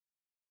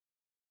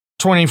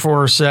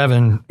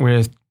 24/7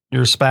 with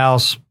your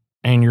spouse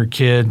and your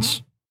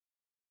kids,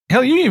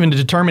 hell, you even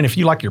determine if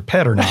you like your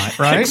pet or not,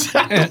 right?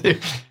 Exactly.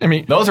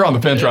 Those are on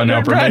the fence right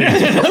now for me.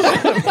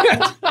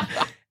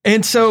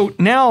 And so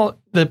now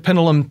the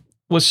pendulum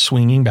was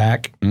swinging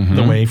back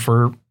the way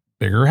for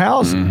bigger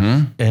houses.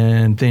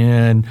 And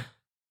then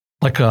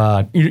like,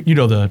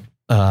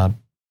 the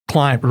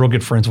client, real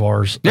good friends of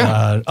ours,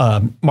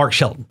 Mark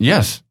Shelton.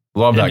 Yes.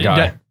 Love that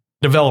guy.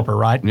 Developer,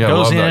 right? Yeah,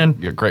 goes in,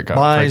 great guy,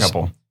 buys, great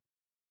couple.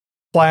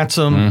 Flats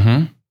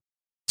them,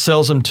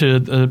 sells them to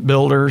the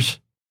builders.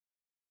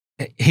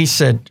 He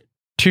said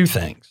 2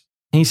 things.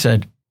 He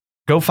said,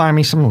 go find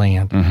me some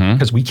land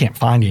because we can't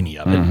find any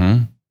of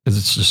it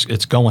because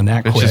it's going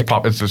that quick.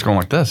 It's just going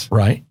like this.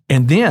 Right.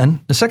 And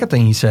then the second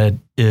thing he said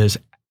is,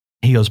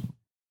 he goes,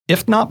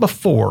 if not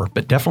before,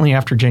 but definitely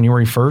after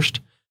January 1st,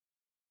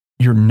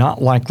 you're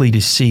not likely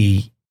to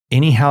see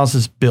any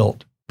houses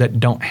built that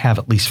don't have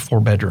at least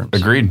 4 bedrooms.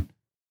 Agreed.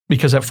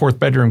 Because that 4th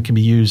bedroom can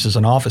be used as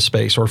an office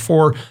space or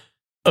for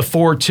a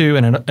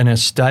 4-2 and a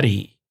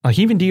study. Like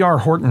even D.R.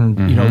 Horton,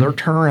 their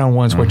turnaround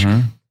ones, which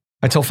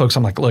I tell folks,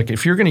 I'm like, look,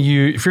 if you're going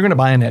to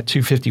buy in that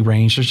 250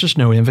 range, there's just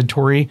no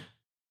inventory.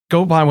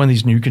 Go buy one of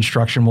these new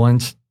construction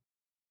ones.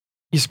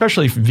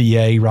 especially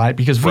VA, right?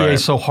 Because VA Right.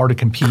 is so hard to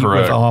compete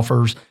Correct. with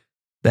offers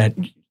that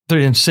the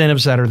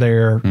incentives that are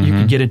there, you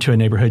can get into a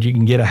neighborhood, you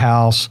can get a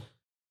house,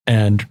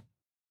 and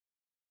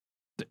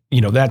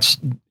that's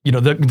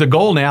the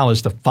goal now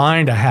is to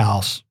find a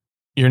house.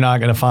 You're not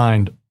going to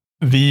find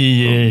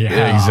the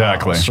house,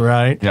 Exactly.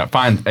 right? Yeah,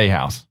 find a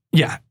house.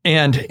 Yeah,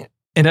 and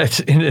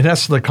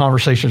that's the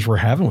conversations we're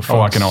having with folks.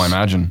 Oh, I can only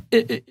imagine.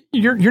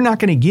 You're not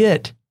going to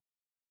get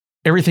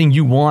everything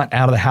you want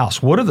out of the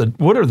house. What are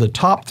the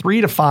top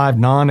 3 to 5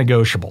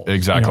 non-negotiables?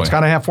 Exactly. It's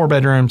got to have 4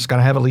 bedrooms. It's got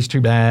to have at least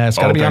 2 baths.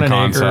 It's got to be on an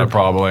concept, acre,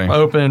 probably.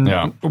 open,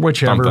 Yeah.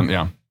 whichever. Something,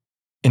 yeah.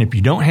 And if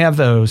you don't have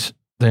those,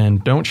 then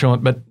don't show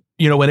it. But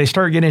when they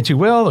start getting into,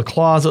 well, the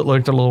closet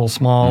looked a little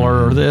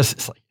smaller or this,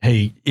 it's like,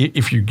 hey,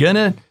 if you're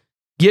gonna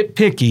get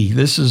picky,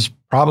 this is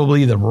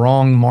probably the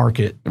wrong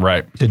market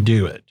Right. to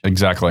do it.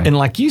 Exactly. And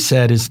like you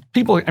said, is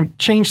people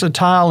change the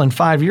tile in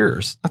 5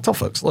 years. I tell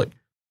folks, look,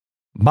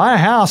 buy a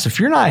house. If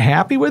you're not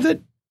happy with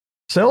it,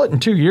 sell it in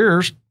 2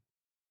 years.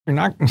 You're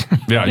not.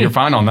 Yeah, you're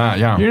fine on that.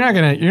 Yeah. You're not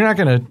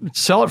gonna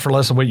sell it for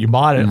less than what you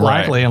bought it, Right.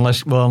 likely,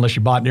 unless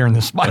you bought during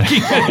the spike.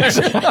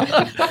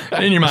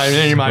 then you might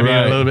be in a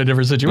Right. little bit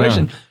different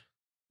situation. Yeah.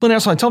 But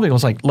that's what I tell people.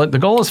 It's like, the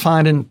goal is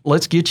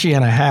let's get you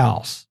in a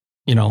house.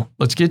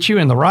 Let's get you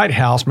in the right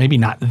house. Maybe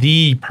not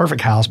the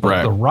perfect house, but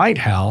Right. the right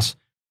house,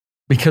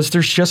 because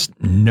there's just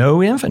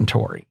no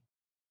inventory,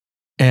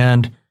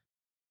 and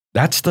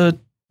that's the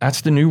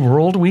new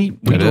world we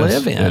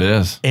live in. It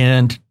is.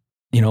 And,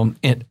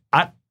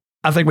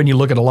 I think when you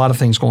look at a lot of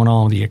things going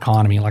on with the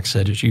economy, like I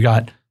said, is you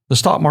got the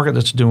stock market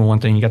that's doing one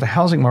thing, you got the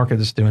housing market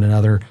that's doing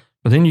another,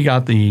 but then you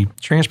got the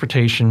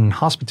transportation,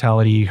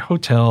 hospitality,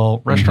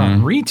 hotel,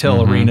 restaurant,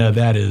 retail arena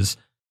that is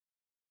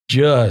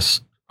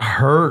just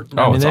hurt.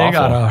 Oh, it's they awful.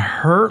 got a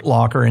hurt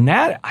locker, and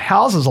that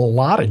houses a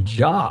lot of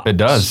jobs. It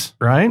does.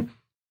 Right?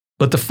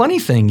 But the funny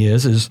thing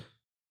is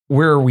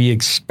where we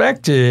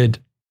expected,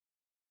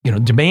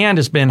 demand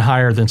has been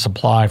higher than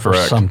supply for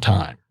Correct. some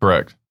time.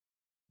 Correct.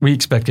 We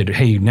expected,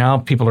 hey, now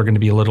people are going to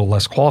be a little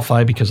less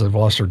qualified because they've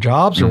lost their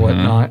jobs or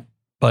whatnot.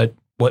 But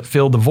what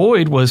filled the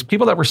void was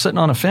people that were sitting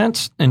on a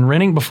fence and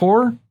renting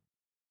before.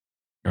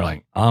 You're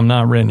like, I'm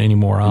not renting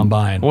anymore. I'm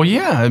buying. Well,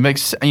 yeah, it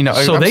makes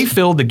So they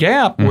filled the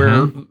gap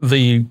where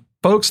the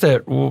folks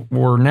that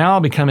were now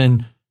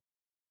becoming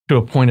to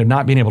a point of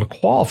not being able to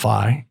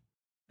qualify,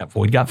 that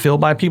void got filled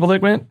by people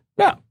that went,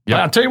 yeah.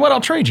 I'll tell you what, I'll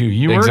trade you.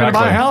 You were going to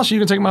buy a house, you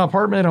can take my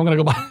apartment. I'm going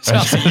to go buy this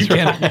house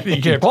that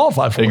you can't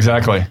qualify for.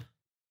 Exactly.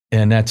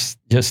 And that's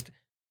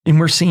and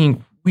we're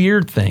seeing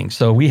weird things.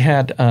 So we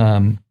had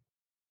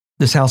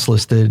this house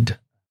listed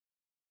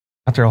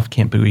out there off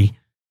Camp Bowie,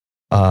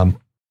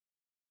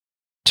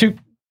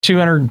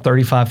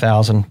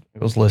 $235,000.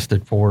 It was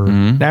listed for.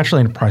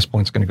 Naturally, the price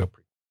point's going to go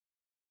pretty.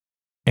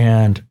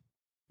 And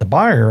the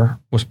buyer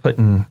was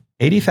putting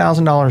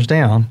 $80,000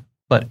 down,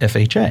 but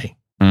FHA.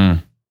 So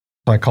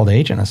I called the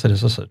agent. I said,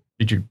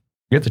 did you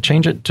have to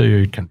change it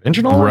to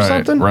conventional or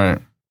something?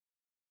 Right.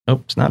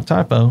 Nope, it's not a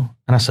typo.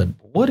 And I said,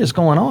 what is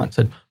going on? I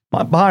said,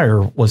 my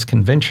buyer was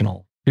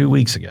conventional 2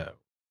 weeks ago.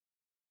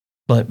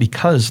 But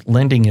because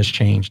lending has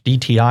changed,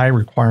 DTI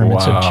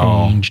requirements have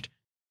changed,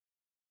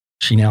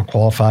 she now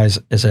qualifies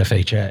as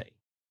FHA. She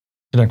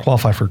doesn't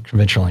qualify for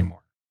conventional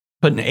anymore.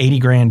 Putting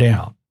 $80,000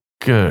 down.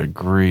 Good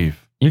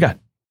grief. You got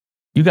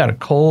a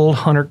cold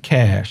 $100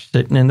 cash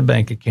sitting in the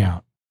bank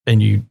account,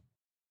 and you.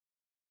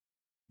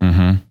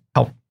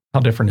 How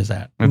different is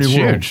that? It's New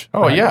world, huge.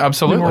 Oh right? yeah,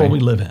 absolutely. New world we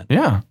live in.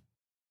 Yeah.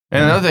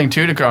 And another thing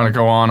too to kind of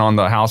go on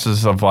the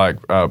houses of like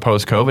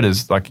post COVID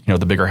is like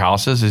the bigger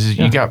houses is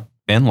you got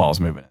in-laws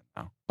moving in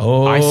now.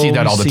 Oh, I see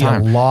that all the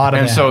time. A lot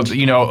of and that. so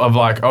of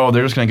like, oh,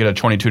 they're just going to get a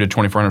 22 to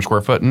 2,400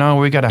 square foot. No,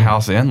 we got a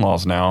house of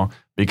in-laws now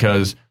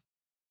because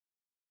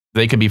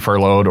they could be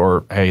furloughed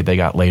or hey, they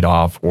got laid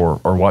off or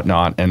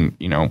whatnot. And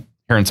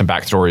hearing some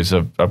backstories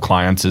of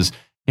clients is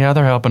they're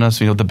helping us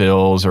the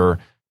bills or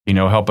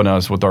helping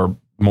us with our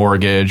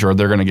mortgage or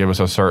they're going to give us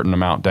a certain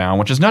amount down,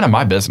 which is none of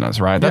my business,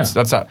 right? That's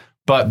that.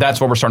 But that's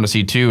what we're starting to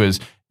see too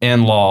is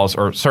in-laws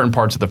or certain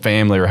parts of the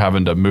family are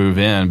having to move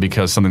in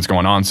because something's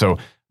going on. So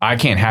I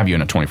can't have you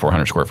in a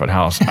 2,400 square foot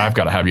house. I've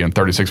got to have you in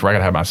 36 where I got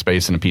to have my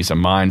space and a peace of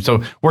mind.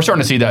 So we're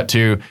starting to see that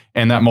too.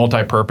 And that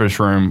multi-purpose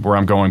room where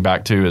I'm going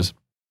back to is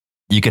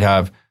you could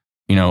have,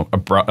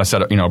 a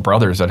set of,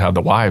 brothers that have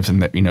the wives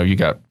and that, you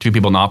got 2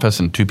 people in the office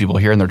and 2 people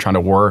here and they're trying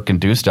to work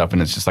and do stuff.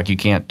 And it's just like, you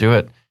can't do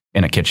it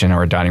in a kitchen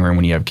or a dining room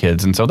when you have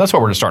kids. And so that's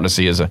what we're just starting to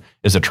see as a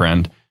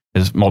trend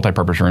is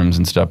multi-purpose rooms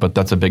and stuff. But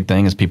that's a big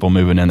thing is people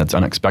moving in that's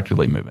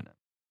unexpectedly moving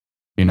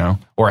in,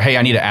 or, hey,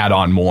 I need to add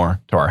on more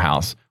to our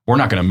house. We're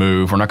not going to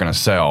move. We're not going to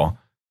sell,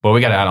 but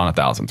we got to add on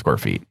 1,000 square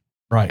feet.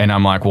 Right. And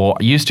I'm like, well,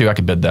 used to, I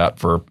could bid that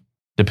for,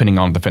 depending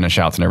on the finish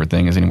outs and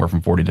everything is anywhere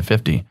from 40 to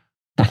 50.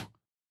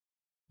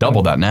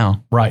 Double that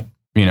now. Right.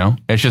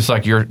 It's just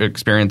like your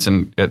experience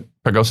at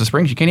Pagosa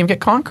Springs. You can't even get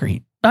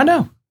concrete. I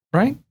know.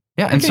 Right.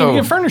 Yeah. And You so can't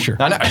even get furniture.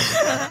 I know.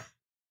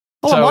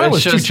 All I So wanted it's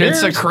was 2 just,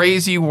 chairs. it's a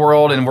crazy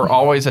world and we're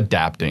always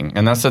adapting.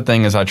 And that's the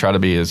thing is I try to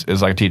be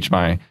is I teach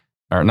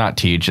not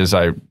teach is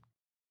I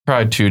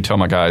tried to tell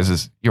my guys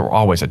is you're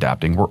always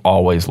adapting. We're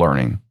always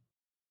learning.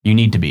 You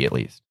need to be, at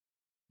least,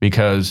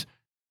 because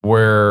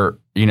we're,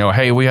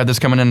 hey, we had this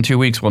coming in 2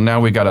 weeks. Well, now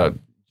we got to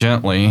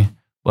gently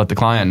let the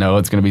client know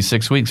it's going to be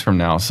 6 weeks from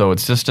now. So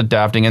it's just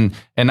adapting.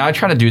 And I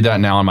try to do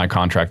that now in my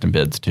contract and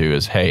bids too,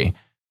 is, hey,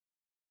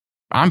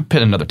 I'm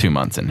putting another 2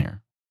 months in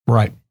here.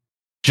 Right.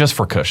 Just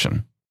for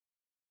cushion.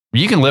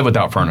 You can live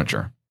without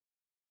furniture.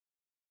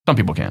 Some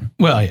people can.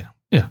 Well, yeah.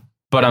 Yeah.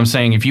 But I'm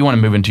saying if you want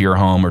to move into your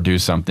home or do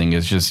something,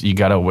 it's just,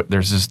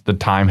 the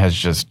time has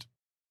just,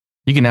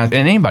 you can ask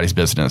in anybody's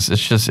business. It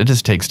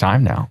just takes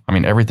time now. I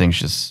mean, everything's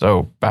just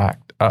so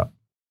backed up.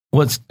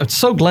 Well, I'm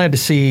so glad to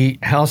see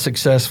how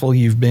successful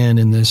you've been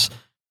in this,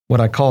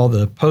 what I call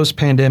the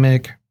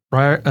post-pandemic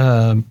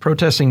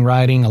protesting,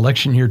 rioting,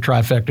 election year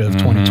trifecta of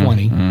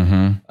 2020.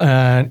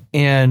 Mm-hmm.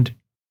 And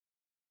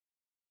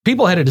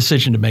people had a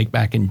decision to make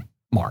back in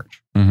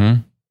March. Mm-hmm.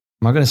 Am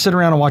I going to sit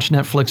around and watch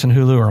Netflix and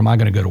Hulu, or am I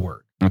going to go to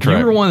work? That's you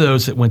right. were one of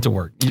those that went to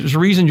work. There's a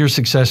reason you're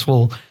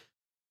successful.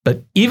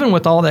 But even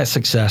with all that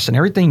success and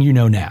everything you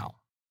know now,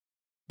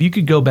 you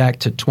could go back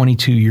to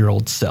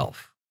 22-year-old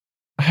self.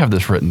 I have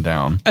this written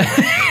down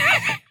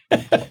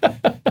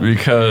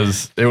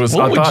because it was.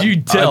 What would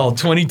you tell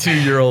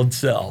 22-year-old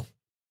self?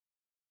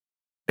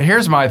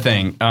 Here's my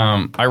thing.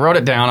 I wrote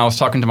it down. I was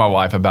talking to my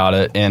wife about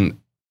it, and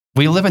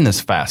we live in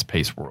this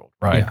fast-paced world,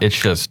 right? Yeah. It's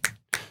just,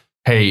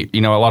 hey,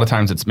 a lot of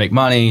times it's make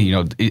money.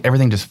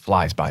 Everything just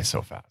flies by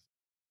so fast.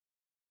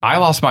 I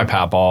lost my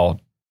papaw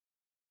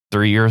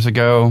 3 years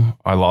ago.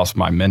 I lost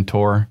my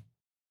mentor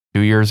 2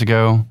 years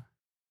ago.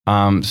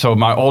 So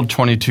my old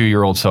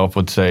 22-year-old self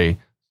would say,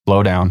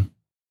 slow down,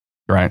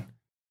 right?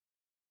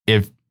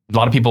 If a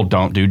lot of people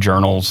don't do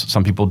journals,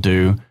 some people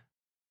do,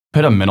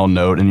 put a mental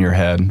note in your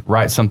head,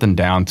 write something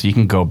down so you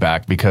can go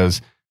back,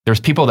 because there's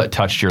people that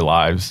touched your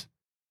lives.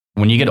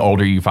 When you get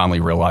older, you finally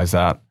realize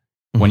that.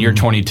 Mm-hmm. When you're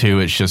 22,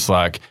 it's just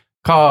like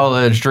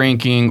college,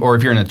 drinking, or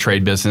if you're in a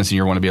trade business and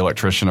you want to be an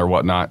electrician or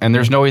whatnot. And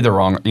there's no either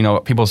wrong.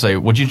 People say,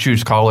 would you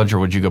choose college or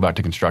would you go back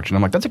to construction?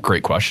 I'm like, that's a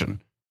great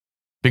question.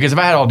 Because if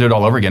I had to do it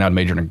all over again, I'd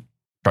major in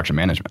construction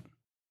management.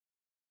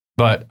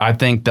 But I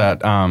think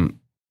that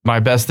my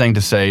best thing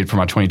to say for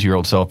my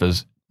 22-year-old self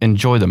is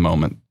enjoy the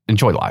moment,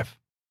 enjoy life,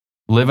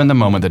 live in the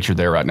moment that you're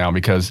there right now.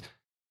 Because,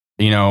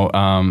 a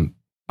lot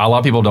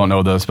of people don't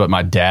know this, but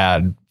my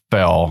dad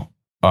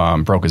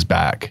broke his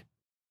back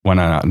when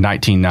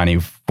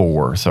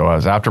 1994. So I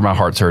was after my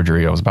heart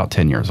surgery. I was about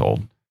 10 years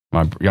old.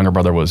 My younger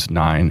brother was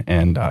 9,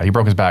 and he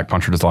broke his back,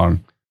 punctured his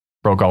lung,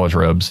 broke all his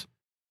ribs.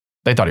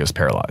 They thought he was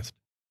paralyzed.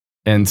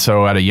 And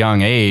so at a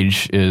young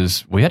age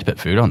we had to put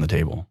food on the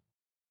table.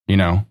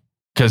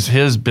 Because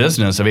his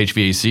business of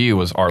HVAC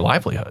was our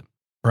livelihood.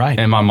 Right.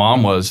 And my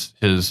mom was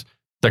his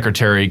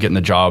secretary, getting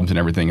the jobs and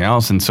everything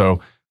else. And so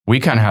we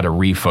kind of had to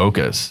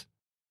refocus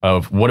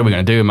of what are we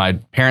going to do? My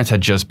parents had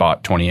just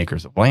bought 20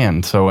 acres of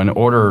land. So and it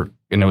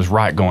was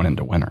right going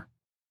into winter.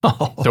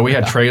 Oh, so we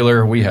had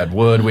trailer, we had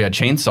wood, we had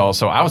chainsaw.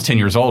 So I was 10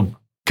 years old,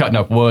 cutting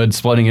up wood,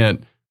 splitting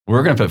it.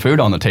 We're going to put food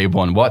on the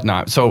table and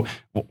whatnot. So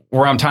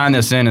where I'm tying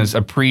this in is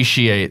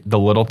appreciate the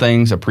little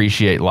things,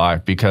 appreciate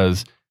life,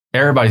 because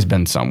everybody's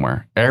been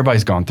somewhere.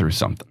 Everybody's gone through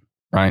something,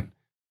 right?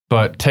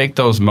 But take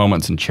those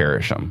moments and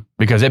cherish them,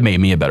 because it made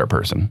me a better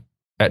person.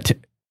 At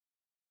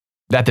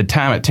the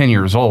time, at 10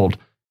 years old,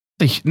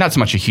 not so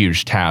much a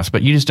huge task,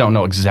 but you just don't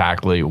know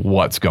exactly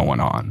what's going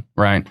on,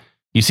 right?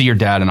 You see your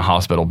dad in a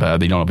hospital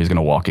bed. You don't know if he's going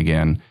to walk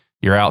again.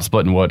 You're out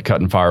splitting wood,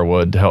 cutting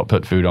firewood to help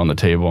put food on the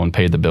table and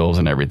pay the bills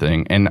and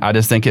everything. And I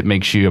just think it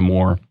makes you a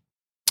more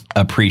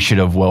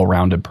appreciative,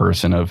 well-rounded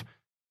person of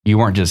you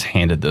weren't just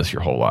handed this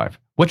your whole life.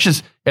 Which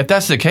is, if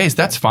that's the case,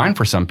 that's fine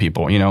for some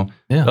people, Yeah.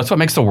 That's what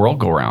makes the world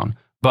go round.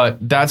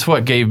 But that's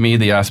what gave me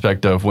the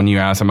aspect of when you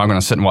ask, am I going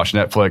to sit and watch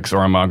Netflix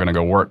or am I going to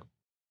go work?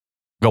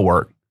 Go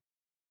work.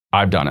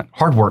 I've done it.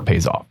 Hard work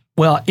pays off.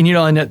 Well,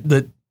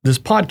 and this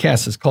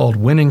podcast is called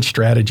Winning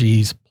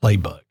Strategies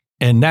Playbook.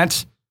 And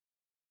that's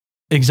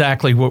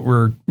exactly what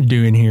we're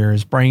doing here,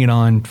 is bringing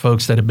on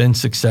folks that have been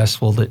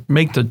successful, that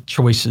make the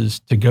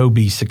choices to go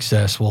be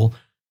successful.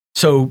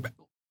 So,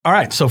 all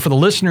right. So for the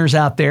listeners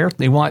out there,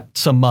 they want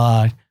some,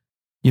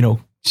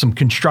 some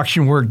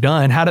construction work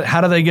done.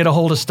 How do they get a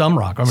hold of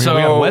Stumrock? I mean, so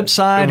we got a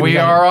website. We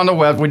are on the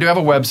web. We do have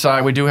a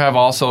website. We do have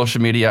all social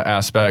media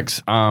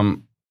aspects.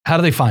 How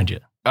do they find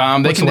you?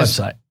 What's the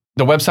website?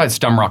 The website's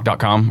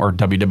stumrock.com or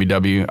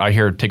www. I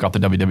hear take off the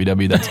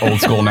www. That's old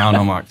school now. And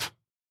I'm like,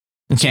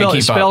 and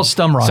spell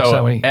Stumrock. So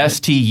STUMROCK.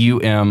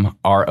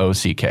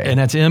 And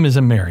that's M as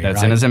in Mary. That's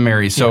right? N as in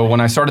Mary. So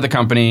when I started the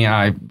company,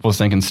 I was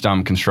thinking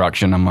Stum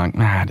Construction. I'm like,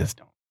 I just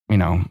don't,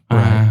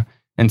 Right.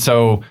 And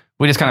so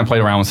we just kind of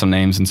played around with some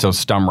names. And so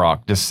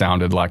Stumrock just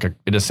sounded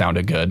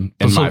good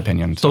in my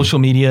opinion. Social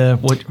media.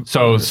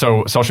 So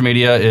social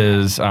media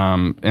is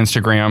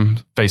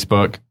Instagram,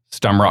 Facebook,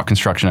 Stumrock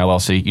Construction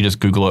LLC. You just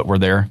Google it. We're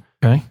there.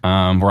 Okay.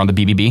 We're on the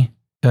BBB.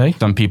 Okay.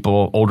 Some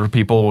people, older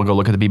people, will go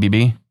look at the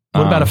BBB.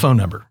 What about a phone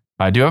number?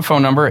 I do have a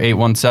phone number,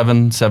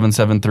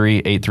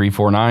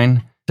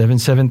 817-773-8349.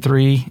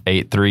 773-8349.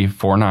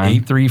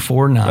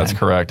 8349. That's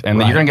correct. And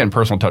then you're going to get in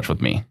personal touch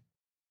with me.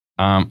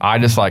 I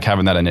just like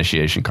having that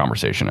initiation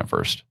conversation at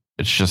first.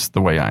 It's just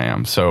the way I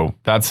am. So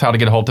that's how to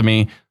get a hold of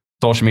me.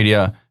 Social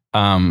media.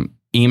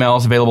 Email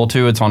is available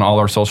too. It's on all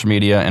our social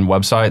media and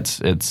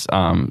websites. It's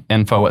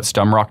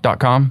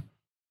info@stumrock.com.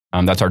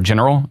 That's our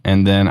general.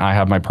 And then I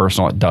have my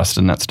personal at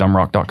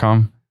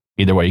dustin@stumrock.com.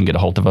 Either way, you can get a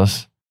hold of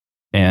us.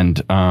 And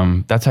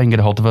that's how you can get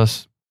a hold of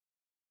us.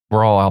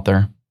 We're all out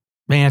there.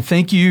 Man,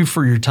 thank you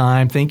for your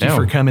time. Thank you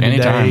for coming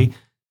today.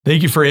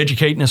 Thank you for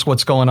educating us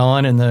what's going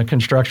on in the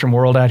construction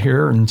world out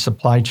here and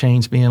supply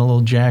chains being a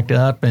little jacked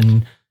up.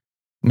 And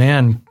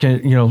man,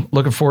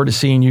 looking forward to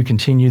seeing you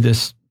continue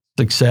this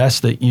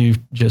success that you've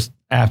just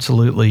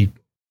absolutely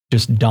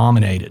just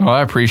dominated. Well,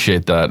 I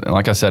appreciate that. And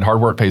like I said,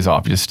 hard work pays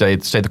off. You just stay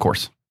the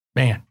course.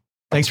 Man,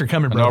 thanks for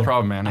coming, brother. No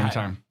problem, man.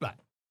 Anytime. Bye.